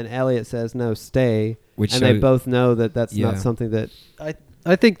 and then Elliot says no, stay. Which and they both know that that's not something that.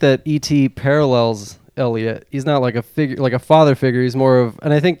 I think that E.T. parallels Elliot. He's not like a figure, like a father figure. He's more of,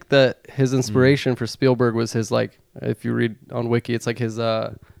 and I think that his inspiration for Spielberg was his, like, if you read on Wiki, it's like his.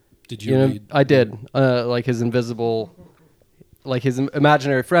 Did you read? I did. Like his invisible, like his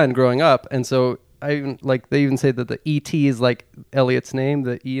imaginary friend growing up, and so I even, like, they even say that the E.T. is like Elliot's name,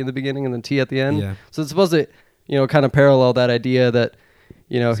 the E in the beginning and the T at the end. Yeah. So it's supposed to, kind of parallel that idea that,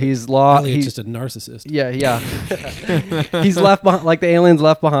 he's lost. Elliot's just a narcissist. Yeah. He's left behind, like the alien's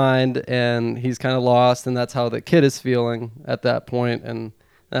left behind, and he's kind of lost, and that's how the kid is feeling at that point, and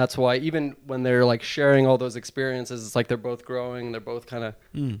that's why even when they're like sharing all those experiences, it's like they're both growing, they're both kind of.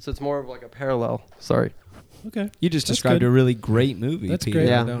 So it's more of like a parallel. Sorry. Okay. You just That's described good. a really great movie. That's Peter. great.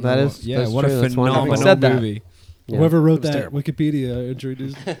 Yeah, I don't that know is- what- Yeah, that's what true. a That's wonderful. phenomenal Said that. movie. Yeah. Whoever wrote was that terrible. Wikipedia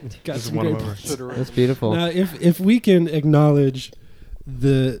introduced got some great points. That's beautiful. Now, if we can acknowledge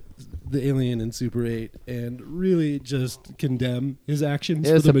the alien in Super 8 and really just condemn his actions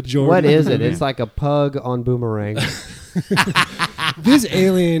for It's the majority. what of is the it? movie. It's like a pug on Boomerang. This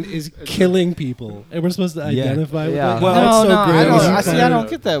alien is killing people, and we're supposed to identify with Yeah. that. Well, That's so great. I don't. He I see. I don't finally-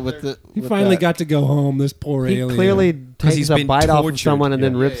 get that with the. He with finally that. got to go home. This poor He alien. clearly takes he's a been bite off of tortured. someone and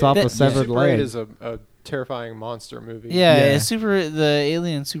then rips off a severed Super 8 leg. is a terrifying monster movie. Yeah, the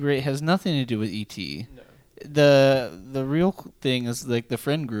alien Super 8 has nothing to do with ET. The real thing is like the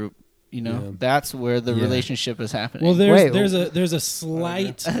friend group. Yeah. That's where the Yeah. relationship is happening. Well, Wait, there's a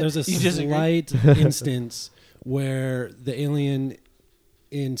slight You disagree? slight instance where the alien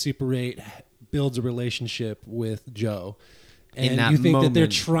in Super 8 builds a relationship with Joe. In And that you think that they're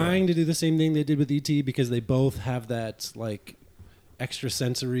moment, trying to do the same thing they did with ET because they both have that like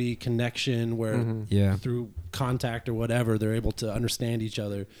extrasensory connection where Yeah. through contact or whatever they're able to understand each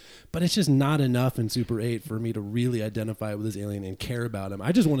other. But it's just not enough in Super 8 for me to really identify with this alien and care about him.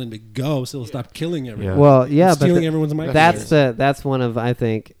 I just want him to go so he'll stop killing everyone. Well, yeah, but Stealing everyone's microwaves. that's one of, I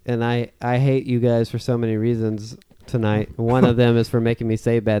think, and I hate you guys for so many reasons tonight. One of them is for making me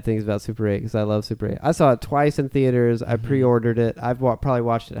say bad things about Super 8 because I love Super 8. I saw it twice in theaters. I pre-ordered it. I've probably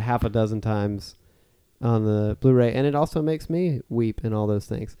watched it half a dozen times on the Blu-ray, and it also makes me weep and all those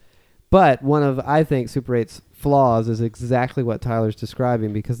things. But one of, I think, Super 8's flaws is exactly what Tyler's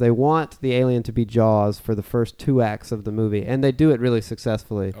describing because they want the alien to be Jaws for the first 2 acts of the movie, and they do it really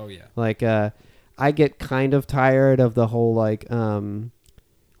successfully. Oh yeah. Like, I get kind of tired of the whole, like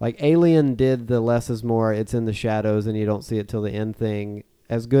Alien did the less is more, it's in the shadows and you don't see it till the end thing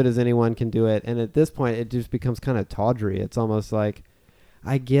as good as anyone can do it. And at this point, it just becomes kind of tawdry. It's almost like,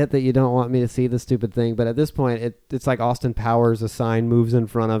 I get that you don't want me to see the stupid thing, but at this point, it's like Austin Powers, a sign moves in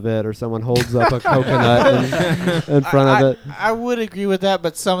front of it, or someone holds up a coconut in front of it. I would agree with that,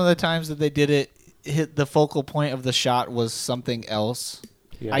 but some of the times that they did it, the focal point of the shot was something else.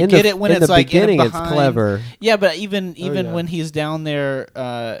 Yeah. I get it when it's the like beginning, in it's behind. clever. Yeah, but even yeah. when he's down there,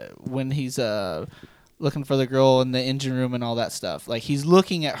 when he's looking for the girl in the engine room and all that stuff, like he's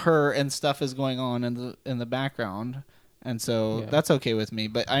looking at her and stuff is going on in the background, and so that's okay with me.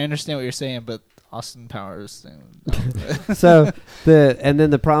 But I understand what you're saying. But Austin Powers thing. So and then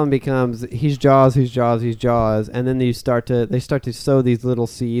the problem becomes he's Jaws, and then they start to sow these little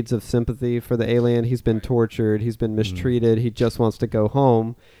seeds of sympathy for the alien. He's been tortured, he's been mistreated, he just wants to go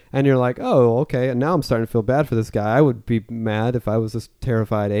home, and you're like, oh, okay. And now I'm starting to feel bad for this guy. I would be mad if I was this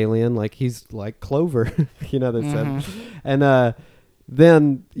terrified alien, like he's like Clover, they said. And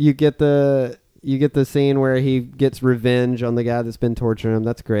then you get the scene where he gets revenge on the guy that's been torturing him.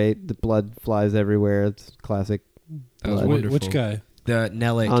 That's great. The blood flies everywhere. It's classic. That was blood. wonderful. Which guy? The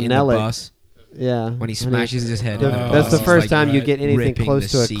Nellick On in Nellick. the bus Yeah. when he smashes his head. The- in the that's bus. the He's first like time you get anything ripping close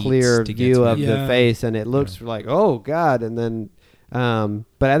the to a seats clear to get view to of him. the Yeah. face, and it looks like, oh God, and then,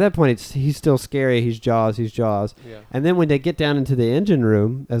 but at that point, he's still scary. He's Jaws. Yeah. And then when they get down into the engine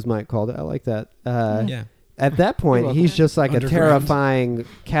room, as Mike called it, I like that. Yeah. At that point, he's just like a Underground. terrifying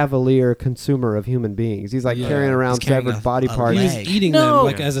cavalier consumer of human beings. He's like Yeah. carrying around He's carrying severed body parts. He was leg. eating No. them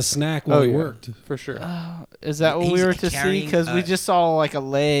like as a snack while Oh, he yeah. worked. For sure. Is that what we He's were to see? carrying Because we a- just saw like a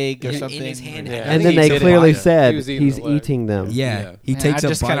leg or in something. his hand. Yeah. I And think then he they said clearly it. said He was eating he's the leg. eating them. Yeah, he Man, takes I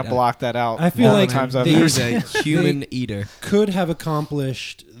a just bite kind of out. blocked that out. I feel all the like times I've they- heard He's it. a human eater. Could have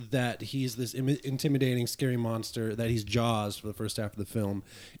accomplished that he's this intimidating, scary monster, that he's Jaws for the first half of the film,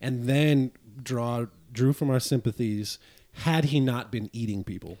 and then drew from our sympathies, had he not been eating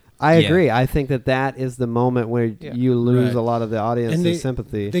people. I Yeah. agree. I think that is the moment where you lose Right. a lot of the audience's And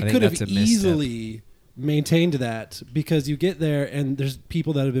sympathy. They I think could have that's a misstep. easily maintained that, because you get there and there's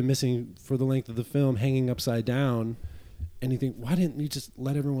people that have been missing for the length of the film hanging upside down, and you think, why didn't you just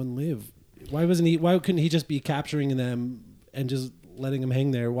let everyone live? Why couldn't he just be capturing them and just letting them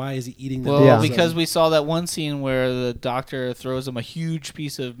hang there? Why is he eating them? Well, Yeah. because we saw that one scene where the doctor throws him a huge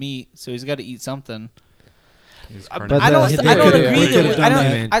piece of meat, so he's got to eat something. But I don't the- agree. could've That, done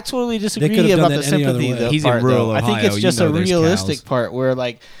that. I totally could've disagree done about that the any other sympathy way. though, He's in part. rural Though. I think Ohio, it's you just know a there's realistic cows. part where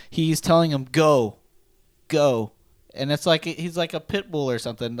like he's telling him go, and it's like he's like a pit bull or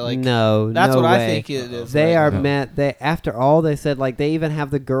something. Like no, that's no what way. I think it is. They right? are meant. They after all they said, like they even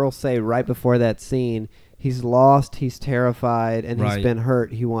have the girl say right before that scene, he's lost, he's terrified, and Right. he's been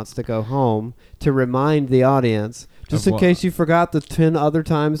hurt. He wants to go home to remind the audience, just Of in what? case you forgot the 10 other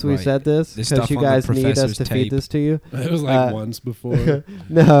times we Right. said this, This because stuff you on the guys need us professor's to tape. feed this to you. It was like Uh, once before.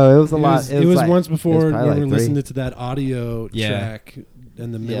 No, it was a lot. It was like- once it was before probably when we like were 3. listening to that audio Yeah. track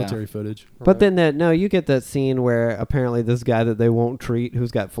and the military footage. But then you get that scene where apparently this guy that they won't treat,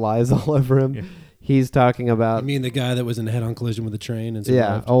 who's got flies all over him, he's talking I about mean, the guy that was in a head-on collision with a train and yeah,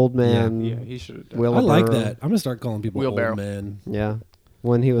 survived. old man. Yeah, he should have done. I Wheelbarrow. like that. I'm gonna start calling people Wheelbarrow. old man. Yeah,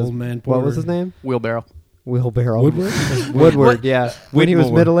 when he was Old man what was Porter. his name? Wheelbarrow. Wheelbarrow. Woodward. Woodward. Yeah, when he was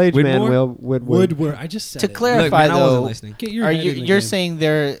Whitmore. middle-aged man. Whitmore? Woodward. Woodward. I just said To it. clarify, Look, man, I wasn't though, listening. Get your Are head you in the you're game. saying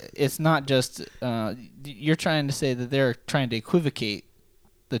there? It's not just. You're trying to say that they're trying to equivocate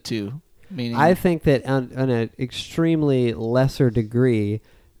the two. Meaning, I think that on an extremely lesser degree,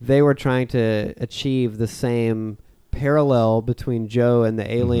 they were trying to achieve the same parallel between Joe and the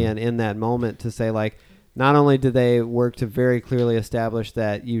alien in that moment to say, like, not only do they work to very clearly establish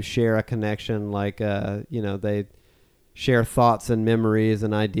that you share a connection, like, they share thoughts and memories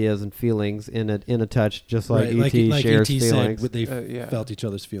and ideas and feelings in a touch, just like Right, E.T. like shares E.T. feelings. said, they Yeah. felt each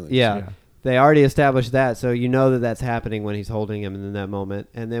other's feelings. Yeah. They already established that, so you know that that's happening when he's holding him in that moment.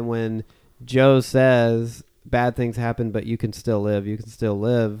 And then when Joe says, bad things happen, but you can still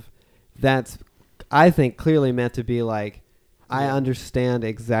live, that's, I think, clearly meant to be like, I understand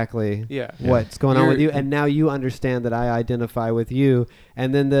exactly what's going on with you, and now you understand that I identify with you.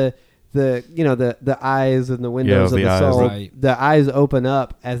 And then the eyes and the windows of the the eyes. soul, Right. the eyes open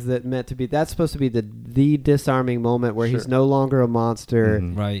up as that meant to be. That's supposed to be the disarming moment where he's no longer a monster.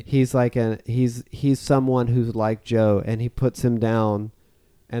 Mhm. Right. He's like he's someone who's like Joe, and he puts him down,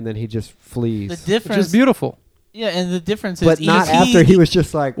 and then he just flees. the Which difference. is beautiful. Yeah, and the difference But is not E.T. after he was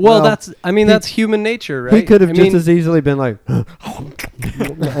just like. Well, he- that's human nature, right? He could have I just mean, as easily been like, and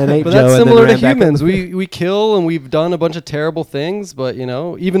ate but Joe that's and then similar to ran back up. humans. We kill and we've done a bunch of terrible things, but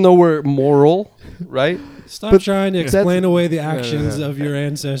even though we're moral, right? Stop trying to explain away the actions of your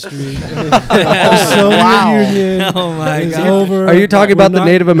ancestry. Wow. Union Oh my is God. over. Are you talking We're about the not-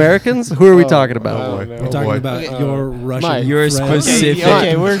 Native Americans? Who are we talking about? Oh, no. We're talking about Okay. your Russian Mike. You're friends. specific.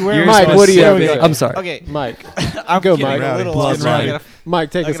 Okay, we're You're Mike, what do you have? specific. I'm sorry. Okay, Mike, I'm Go, getting Mike. a little Blood lost. I line. gotta-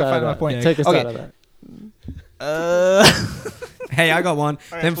 Mike, take I us gotta out of find my that. point. Take us Okay. out of that. Hey, I got one. All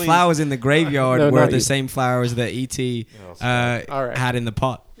right, Them please. flowers in the graveyard No, were not the you. same flowers that E.T. All right. had in the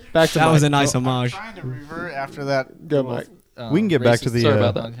pot. Back to That Mike. was a nice I'm homage. trying to revert after that. Go, little, Mike. We can get back to racist the, sorry uh,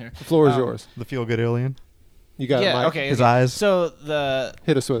 about that here. The floor is Um, yours. The feel good alien. You got it, Yeah, Mike. okay. His okay. eyes. So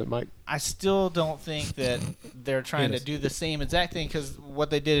Hit us with it, Mike. I still don't think that they're trying to do the same exact thing because what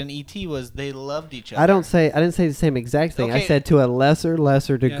they did in E.T. was they loved each other. I didn't say the same exact thing. I Okay. said to a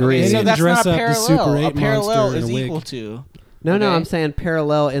lesser degree. They So didn't that's dress not a up the Super parallel. A 8 parallel monster in is a wig. equal to. No, Okay. I'm saying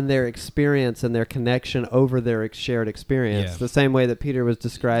parallel in their experience and their connection over their shared experience. Yeah. The same way that Peter was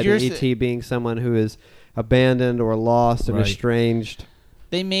describing You're E.T. being someone who is abandoned or lost and Right. estranged.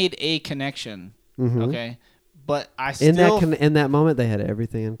 They made a connection. Mhm. Okay, but I still In that moment, they had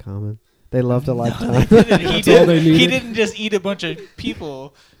everything in common. They loved a lifetime. he all they didn't. He needed. didn't just eat a bunch of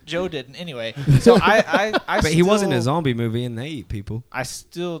people. Joe didn't. Anyway, so I But he wasn't a still- zombie movie and they eat people. I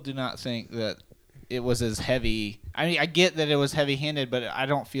still do not think that it was as heavy. I mean, I get that it was heavy-handed, but I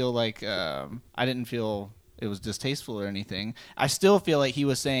don't feel like I didn't feel it was distasteful or anything. I still feel like he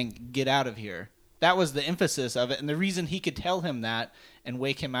was saying, "Get out of here." That was the emphasis of it, and the reason he could tell him that and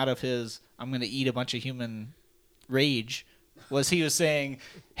wake him out of his "I'm going to eat a bunch of human" rage was he was saying,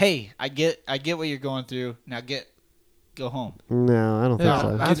 "Hey, I get what you're going through. Now go home." No, I don't think No,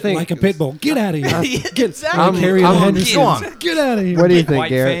 so. I think like a pit bull. Get out of here. Exactly. Carry the I'm- Hendersons. Get out of here. What do you White think,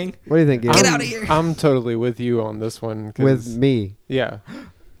 Garrett? Fang. What do you think, Garrett? Get out of here. I'm totally with you on this one. 'Cause- With me. Yeah.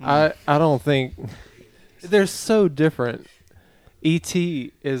 I don't think they're so different.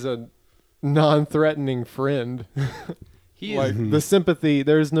 E.T. is a non-threatening friend. He Like the sympathy,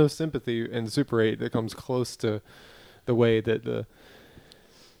 there's no sympathy in Super 8 that comes close to the way that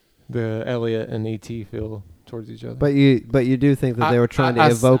the Elliot and E.T. feel towards each other. But you do think that they were trying to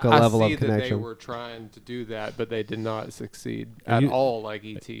evoke a level of That they connection. were trying to do that, but they did not succeed Are at you- all like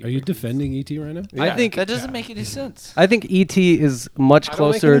E.T. Are you defending ET right now? I think That doesn't make any sense. I think ET is much I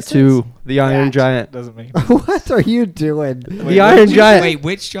don't make closer any to sense. the Iron Giant. Doesn't make What are you doing? The Iron Giant. Wait,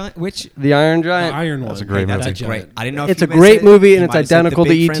 which giant? Which? The Iron The Giant. Iron one. That's a great That's movie. a That great. giant. I didn't know. It's if a you might say great it. movie, You and it's might have said the identical to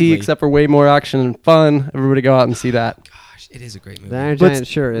Big ET, Friendly. except for way more action and fun. Everybody go out and see that. Gosh, it is a great movie. The Iron But- Giant,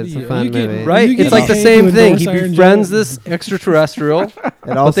 sure, it's a Are fun you getting- movie. Right? You It's get like the paid same to thing. He endorse Iron befriends Giant? this extraterrestrial, It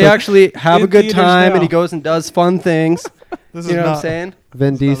but also they actually have In a good theaters time, now. and he goes and does fun things. This You know what I'm saying?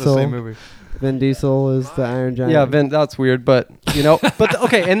 Vin It's not the Diesel. same movie. Vin Diesel is the Iron Giant. Yeah, Vin, that's weird, but you know,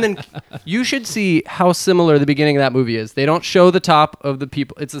 okay, and then you should see how similar the beginning of that movie is. They don't show the top of the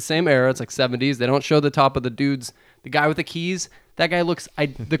people. It's the same era. It's like 70s. They don't show the top of the dudes. The guy with the keys. That guy looks.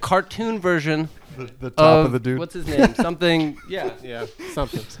 The cartoon version The top of the dude. What's his name? Something. Yeah, Yeah,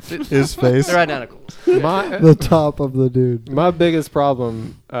 something. His face. they're identical. The top of the dude. My biggest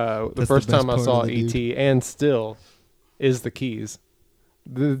problem, the the first best time I part saw of the dude. E.T. and still, is the keys.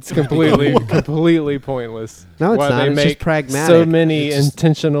 It's completely pointless. No, it's Why not. they It's make just pragmatic. so many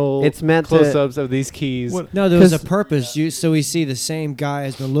intentional It's meant to- close-ups of these keys. No, there was a 'Cause- purpose. So we see the same guy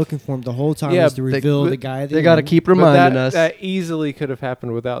has been looking for him the whole time. Yeah, is to they- reveal but the guy. At the They got to end. keep But reminding that, us. that easily could have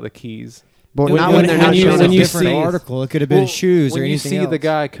happened without the keys. But When- not when- when they're when not you- showing when us you different see- article. It could have been shoes when or you anything see else. the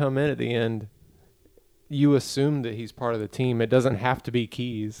guy come in at the end, you assume that he's part of the team. It doesn't have to be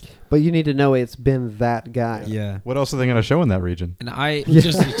keys. But you need to know it's been that guy. Yeah. What else are they going to show in that region? And I.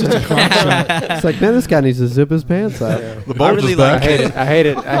 Just a crop shot. It's like, man, this guy needs to zip his pants up. The I bulge really is I back. hate it. I hate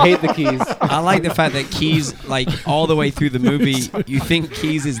it. I hate the keys. I like the fact that Keys, like all the way through the movie, you think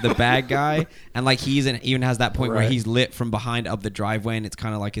Keys is the bad guy, and like he even has that point where Right. he's lit from behind up the driveway, and it's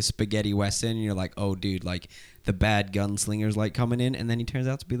kind of like a spaghetti western, and you're like, oh, dude, like the bad gunslinger's like coming in, and then he turns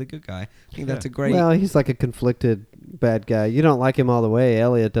out to be the good guy. I think that's a great. Well, he's like a conflicted bad guy. You don't like him all the way.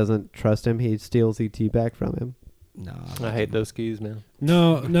 Elliot doesn't trust him. He steals E.T. back from him. No, I hate those keys, man.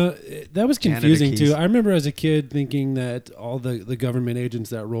 No, that was Janitor confusing keys. too. I remember as a kid thinking that all the government agents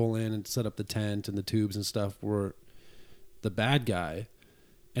that roll in and set up the tent and the tubes and stuff were the bad guy,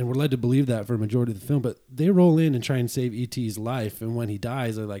 and we're led to believe that for a majority of the film. But they roll in and try and save E.T.'s life, and when he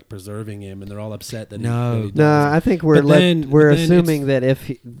dies, they're like preserving him, and they're all upset that No. he No, dies. I think But then assuming it's- that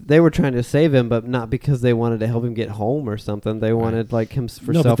if they were trying to save him, but not because they wanted to help him get home or something. They wanted like him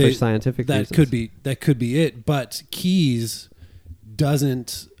for No, but selfish they- scientific that reasons. could be it. But Keyes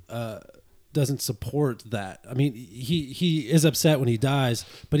doesn't support that. I mean, he is upset when he dies,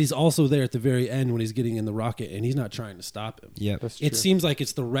 but he's also there at the very end when he's getting in the rocket, and he's not trying to stop him. yeah, That's true. It seems like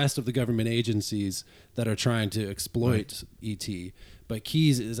it's the rest of the government agencies that are trying to exploit ET, but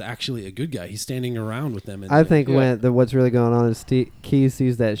Keyes is actually a good guy. He's standing around with them. And I think Yeah. what's really going on is Key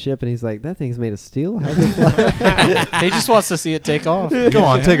sees that ship and he's like, "That thing's made of steel." How's it fly?" He just wants to see it take off. Go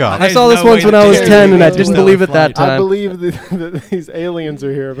on, take off. I saw this once when I was 10, and I didn't believe it that I time. believe that these aliens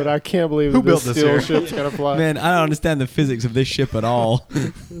are here, but I can't believe Who that built this this steel here? ship's gonna fly. man, I don't understand the physics of this ship at all.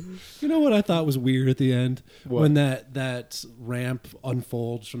 You know what I thought was weird at the end? What? When that ramp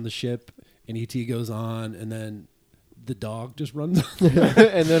unfolds from the ship and ET goes on, and then the dog just runs. and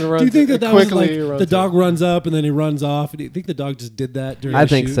then runs. Do you think that was like quickly runs the dog up. runs up and then he runs off? Do you think the dog just did that during I the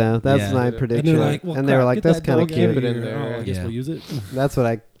think shoot? so. That's Yeah. my And they're prediction. And they're like, well, and they were crap, like, get "That's that kind of dog cute." Keep it in here. there. Oh, I guess Yeah. we'll use it. That's what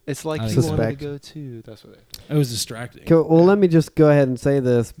I. It's like I you wanted to suspect. go too. That's what. It was distracting. Cool. Well, let me just go ahead and say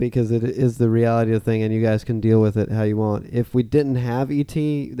this because it is the reality of the thing, and you guys can deal with it how you want. If we didn't have ET,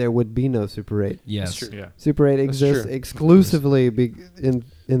 there would be no Super 8. Yes, true. Yeah. Super 8 That's exists true. exclusively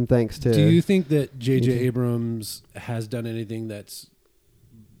in thanks to. Do you think that J.J. Mhm. Abrams has done anything that's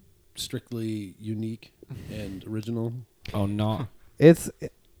strictly unique and original? Oh, not It's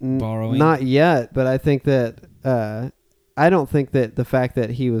borrowing. not yet, but I think that I don't think that the fact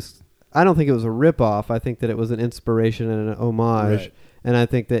that he was. I don't think it was a ripoff. I think that it was an inspiration and an homage, Right. and I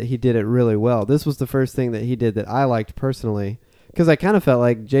think that he did it really well. This was the first thing that he did that I liked personally, because I kind of felt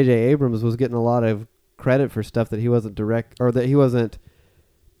like J.J. Abrams was getting a lot of credit for stuff that he wasn't direct or that he wasn't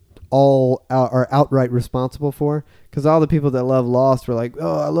all out or outright responsible for. Because all the people that love Lost were like,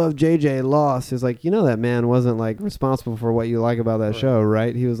 "Oh, I love J.J. Lost." It's like, you know, that man wasn't like responsible for what you like about that Right. show,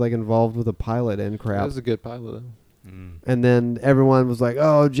 right? He was like involved with a pilot and That crap. was a good pilot. Though. And then everyone was like,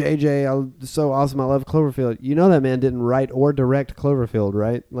 "Oh, JJ, so awesome! I love Cloverfield." You know that man didn't write or direct Cloverfield,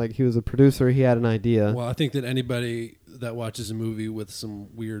 right? Like he was a producer. He had an idea. Well, I think that anybody that watches a movie with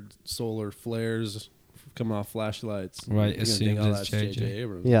some weird solar flares coming off flashlights, Right, you're gonna assumes think, oh, it's that's J.J. J.J.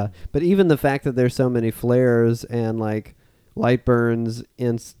 Abrams. Yeah, but even the fact that there's so many flares and like light burns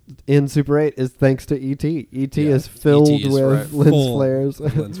in Super 8 is thanks to E.T. E.T. Yeah, is filled E.T. is with right. lens Full flares.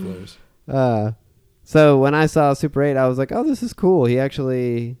 lens flares. So when I saw Super 8, I was like, oh, this is cool. He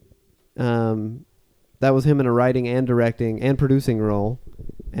actually, that was him in a writing and directing and producing role.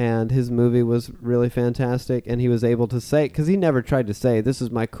 And his movie was really fantastic. And he was able to say, because he never tried to say, this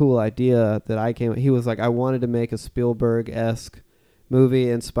is my cool idea that I came. He was like, I wanted to make a Spielberg-esque movie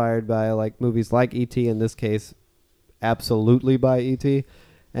inspired by like movies like E.T. in this case, absolutely by E.T.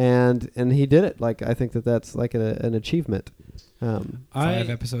 And he did it. Like, I think that's like an achievement. 5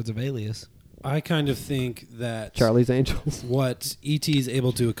 episodes of Alias. I kind of think that Charlie's Angels. what E.T. is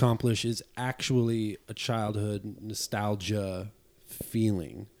able to accomplish is actually a childhood nostalgia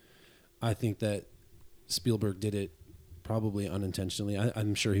feeling. I think that Spielberg did it probably unintentionally.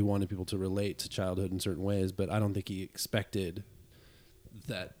 I'm sure he wanted people to relate to childhood in certain ways, but I don't think he expected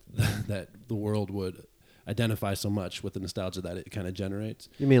that the world would identify so much with the nostalgia that it kind of generates.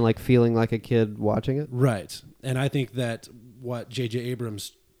 You mean like feeling like a kid watching it? Right. And I think that what J.J.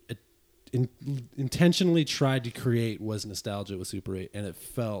 Abrams intentionally tried to create was nostalgia with Super 8, and it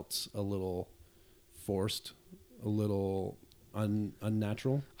felt a little forced, a little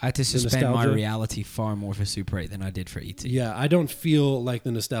unnatural. I had to The suspend my nostalgia. reality far more for Super 8 than I did for E.T. Yeah, I don't feel like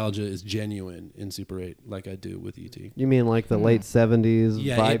the nostalgia is genuine in Super 8 like I do with E.T. You mean like the late 70s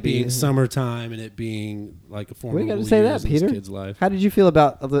Yeah, vibey? it being summertime and it being like a We formidable got to say years that, in this Peter. kid's life. How did you feel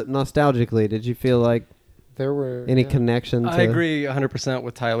about the nostalgically? Did you feel like There were any connection to I agree 100%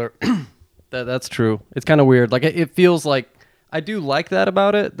 with Tyler. That's true. It's kind of weird. Like it feels like I do like that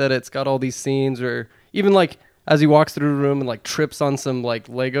about it, that it's got all these scenes, or even like as he walks through the room and like trips on some like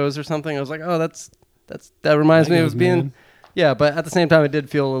Legos or something. I was like, oh, that reminds me Legos, of being, man. yeah. But at the same time, it did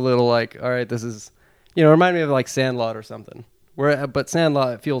feel a little like, all right, this is, remind me of like Sandlot or something. But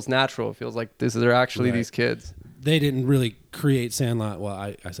Sandlot, it feels natural. It feels like they're actually Right. these kids. They didn't really create Sandlot. Well,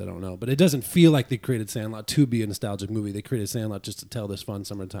 I said I don't know, but it doesn't feel like they created Sandlot to be a nostalgic movie. They created Sandlot just to tell this fun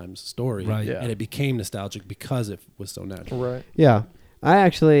summertime story, Right. Yeah. And it became nostalgic because it was so natural. right. Yeah. I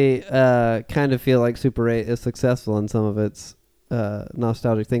actually kind of feel like Super 8 is successful in some of its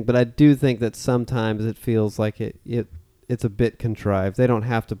nostalgic thing, but I do think that sometimes it feels like it's a bit contrived. They don't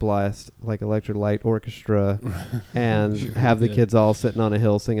have to blast like Electric Light Orchestra and have the Yeah. kids all sitting on a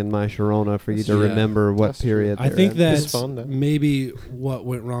hill singing My Sharona for you to Yeah. remember what That's true. period I they're think in. that's It's fun, though. maybe what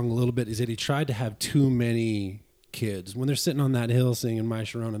went wrong a little bit is that he tried to have too many kids. When they're sitting on that hill singing My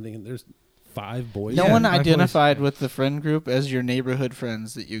Sharona, I'm thinking there's 5 boys. No Yeah, one my voice. identified with the friend group as your neighborhood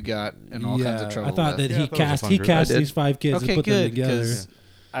friends that you got in all kinds of trouble. I thought with. that Yeah, I he thought it was a cast fun he group. cast I did. these 5 kids Okay, and put them good, together. 'cause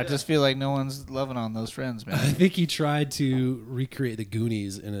I just feel like no one's loving on those friends, man. I think he tried to recreate the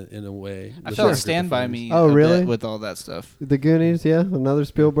Goonies in a way. I with felt that Stand group of By friends. Me Oh, a really? bit with all that stuff. The Goonies, yeah, another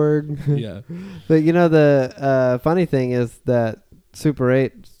Spielberg. Yeah. But the funny thing is that Super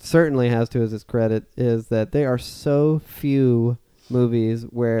 8 certainly has to its credit is that there are so few movies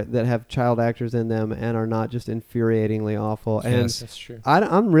that have child actors in them and are not just infuriatingly awful. Yes. That's true. And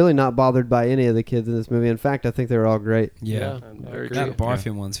I'm really not bothered by any of the kids in this movie. In fact, I think they're all great. Yeah. And I very agree. That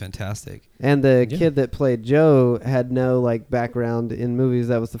Barfield one's fantastic. And the Yeah. kid that played Joe had no like background in movies.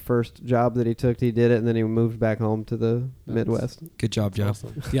 That was the first job that he took. He did it, and then he moved back home to the Midwest. Good job, Joe.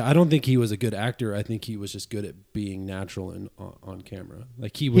 Yeah, I don't think he was a good actor. I think he was just good at being natural and on camera.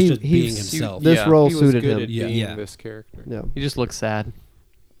 Like he was just being himself. This Yeah. role He was suited good him. at Yeah. being Yeah. this character. Yeah. He just looked sad.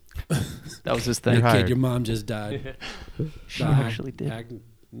 That was his Hey, thing. You're kid, hired. your mom just died. She Die. actually did. Act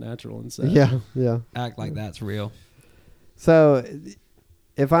natural and sad. Yeah, yeah. Act like that's real. So,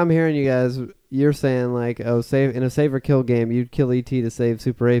 if I'm hearing you guys, you're saying like, oh, in a save or kill game, you'd kill ET to save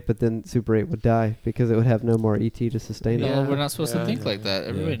Super 8, but then Super 8 would die because it would have no more ET to sustain it. No, we're not supposed to Yeah. think like that.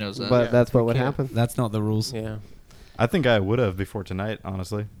 Everybody Yeah. knows that. But Yeah, that's what we would can't. happen. That's not the rules. Yeah. I think I would have before tonight,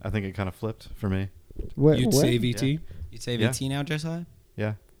 honestly. I think it kind of flipped for me. You'd save ET. Yeah. You'd save Yeah. ET now, Josiah?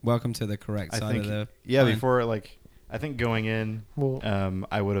 Yeah. Welcome to the correct I side think, of the yeah, line. before, like, I think going in, Well,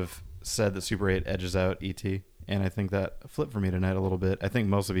 I would have said that Super 8 edges out ET, and I think that flipped for me tonight a little bit. I think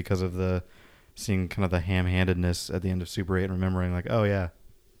mostly because of seeing kind of the ham-handedness at the end of Super 8 and remembering, like, oh, yeah,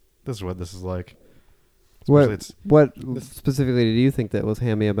 this is what this is like. Especially What specifically do you think that was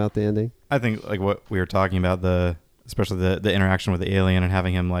hammy about the ending? I think, like, what we were talking about, especially the interaction with the alien and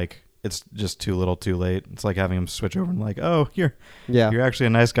having him, like, it's just too little, too late. It's like having him switch over and like, oh, you're Yeah. actually a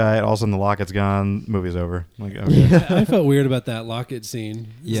nice guy. All of a sudden, the locket's gone. Movie's over. I'm like, okay. I felt weird about that locket scene.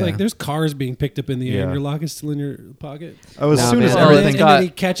 It's Yeah. like there's cars being picked up in the air, Yeah. and your locket's still in your pocket. Oh, as No, soon man. as Well, everything, and got then he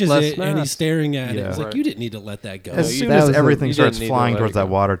catches less it and mass. he's staring at it. Yeah. It's like Right. you didn't need to let that go. as soon that as was everything you starts didn't need to flying let towards it go. that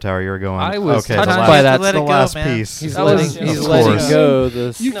water tower, you're going, I was okay, touched the by last, that. Let the it go, last man. piece. He's That was- letting, he's he's letting letting go. go.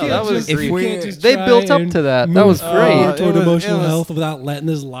 This You No, can't that was- just- if you we're- can't just They try built up and to that. That move was great. toward it was- emotional it was- health without letting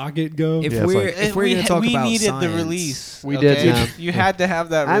his locket go. If Yeah, it's we're like- if we're going to talk we about needed science, the release. We did. okay? Yeah. You had to have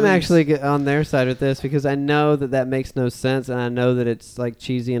that. I'm release. actually on their side with this because I know that makes no sense, and I know that it's like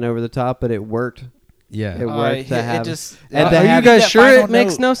cheesy and over the top, but it worked. Yeah. It worked to have. It just. And Are to you have guys that sure final it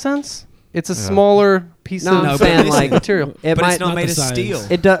makes note. no sense? It's a Yeah. smaller piece No, of I'm saying, like, material. It but might it's not not made the of science. steel.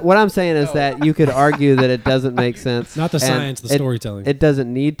 It does. What I'm saying is that you could argue that it doesn't make sense. Not the and science, the it- storytelling. It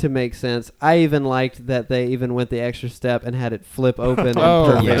doesn't need to make sense. I even liked that they even went the extra step and had it flip open Oh,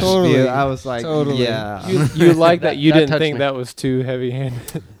 in perfect totally. view. I was like, Totally. yeah. You like that? You That didn't touched think me. that was too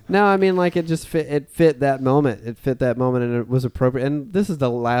heavy-handed? No, I mean like it just fit. It fit that moment. It fit that moment, and it was appropriate. And this is the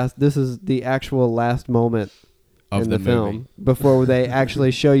last. This is the actual last moment Of in the the film movie. before they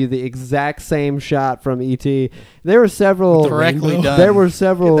actually show you the exact same shot from E.T. There were several. Correctly rainbow. done. There were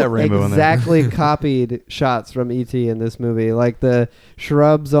several Get that rainbow in there. exactly copied shots from E.T. in this movie, like the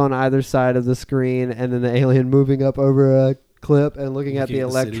shrubs on either side of the screen, and then the alien moving up over a cliff and looking at the Looking at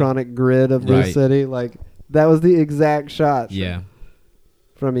the city. electronic grid of the Right. city. Like that was the exact shot. Yeah.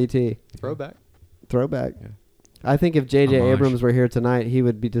 From E.T. Throwback. Throwback. Yeah. I think if J.J. Homage. Abrams were here tonight, he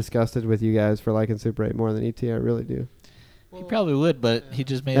would be disgusted with you guys for liking Super 8 more than E.T. I really do. He probably would, but he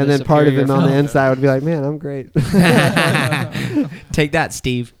just made. And a then part of superior him on the film. inside would be like, man, I'm great. Take that,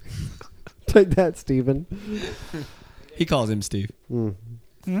 Steve. Take that, Steven. He calls him Steve. Mm.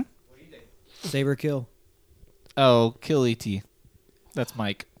 Save or kill. Oh, kill ET. That's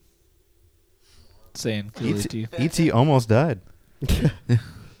Mike saying kill ET. E.T. almost died. He's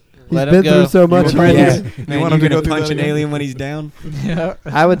Let him been go. through so much want- already. Yeah. Man, want you him to gonna go through punch that an again? alien when he's down? Yeah.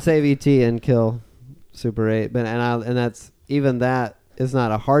 I would save E.T. and kill Super 8, but and that's even that is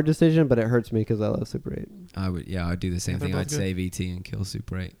not a hard decision, but it hurts me because I love Super 8. I'd do the same Yeah, they're thing. both I'd good. save ET and kill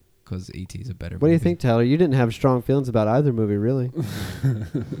Super 8 because ET's a better What do you movie. think, Tyler? You didn't have strong feelings about either movie, really.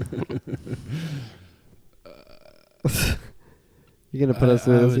 You gonna put us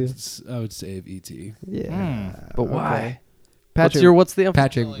through this? I would save E.T. Yeah, But okay. why? Patrick, What's the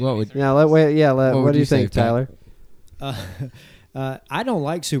Patrick, what would yeah, what What do would you you say, think, Pat? Tyler? I don't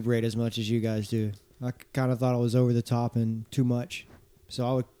like Super 8 as much as you guys do. I kind of thought it was over the top and too much. So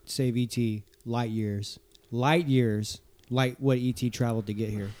I would save E.T. light years, like what E.T. traveled to get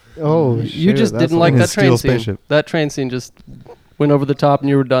here. Oh, You shoot, just that's didn't like His that train steel scene. spaceship. That train scene just went over the top, and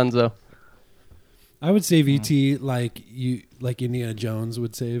you were donezo. I would save E.T. like Indiana Jones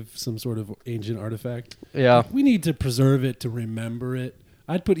would save some sort of ancient artifact. Yeah. We need to preserve it to remember it.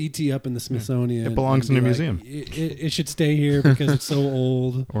 I'd put E.T. up in the Smithsonian. It belongs and in a be museum. It should stay here because it's so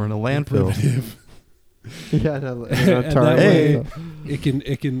old. Or in a and landfill. primitive. yeah, no, And turn that away. way,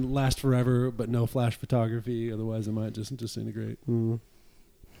 it can last forever, but no flash photography. Otherwise, it might just disintegrate. Mm.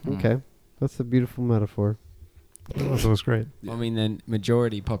 Okay, that's a beautiful metaphor. That was great. I mean, then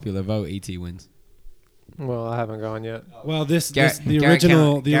majority popular vote, ET wins. Well, I haven't gone yet. Well, Garrett the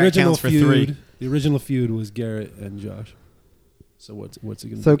original Garrett counts for feud. three. The original feud was Garrett and Josh. So what's it going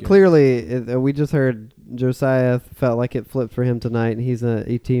to So be? clearly, we just heard Josiah felt like it flipped for him tonight, and he's an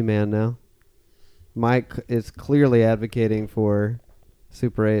ET man now. Mike is clearly advocating for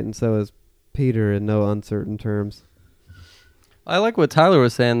Super 8, and so is Peter in no uncertain terms. I like what Tyler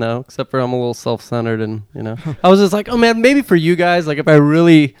was saying though, except for I'm a little self-centered, and I was just like, oh man, maybe for you guys, like if it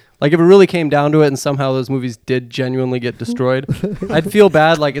really came down to it, and somehow those movies did genuinely get destroyed, I'd feel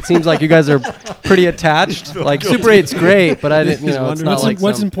bad. Like it seems like you guys are pretty attached. Like Super 8's great, but I didn't, it's not like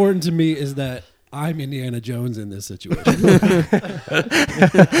what's some- important to me is that I'm Indiana Jones in this situation.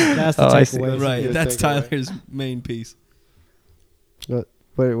 That's the I see. takeaway. Right, Good that's takeaway. Tyler's main piece. What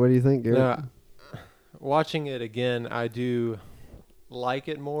do you think, Garrett? No, watching it again, I do like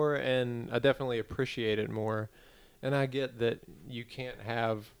it more, and I definitely appreciate it more. And I get that you can't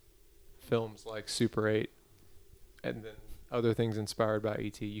have films like Super 8 and then other things inspired by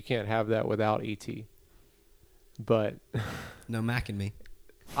E.T. You can't have that without E.T. But No Mac and me.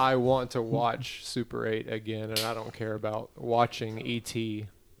 I want to watch Super 8 again, and I don't care about watching E.T.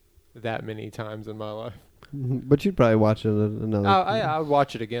 that many times in my life. But you'd probably watch it another. I would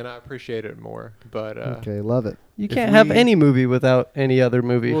watch it again. I appreciate it more. But Okay, love it. You If can't have we- any movie without any other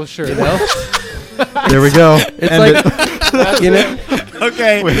movie. well, sure. You know? There we go. It's End like it. you know,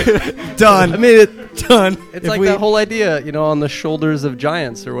 Okay, done. I mean, Done. it's like that whole idea, on the shoulders of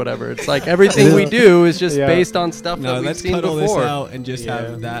giants or whatever. It's like everything we do is just based on stuff that we've let's seen cut all this before. out and just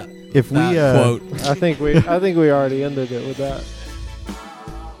have that. If we that quote. I think we already ended it with that.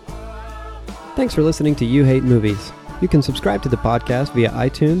 Thanks for listening to You Hate Movies. You can subscribe to the podcast via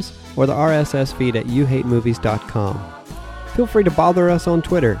iTunes or the RSS feed at youhatemovies.com. Feel free to bother us on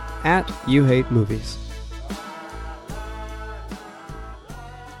Twitter @YouHateMovies.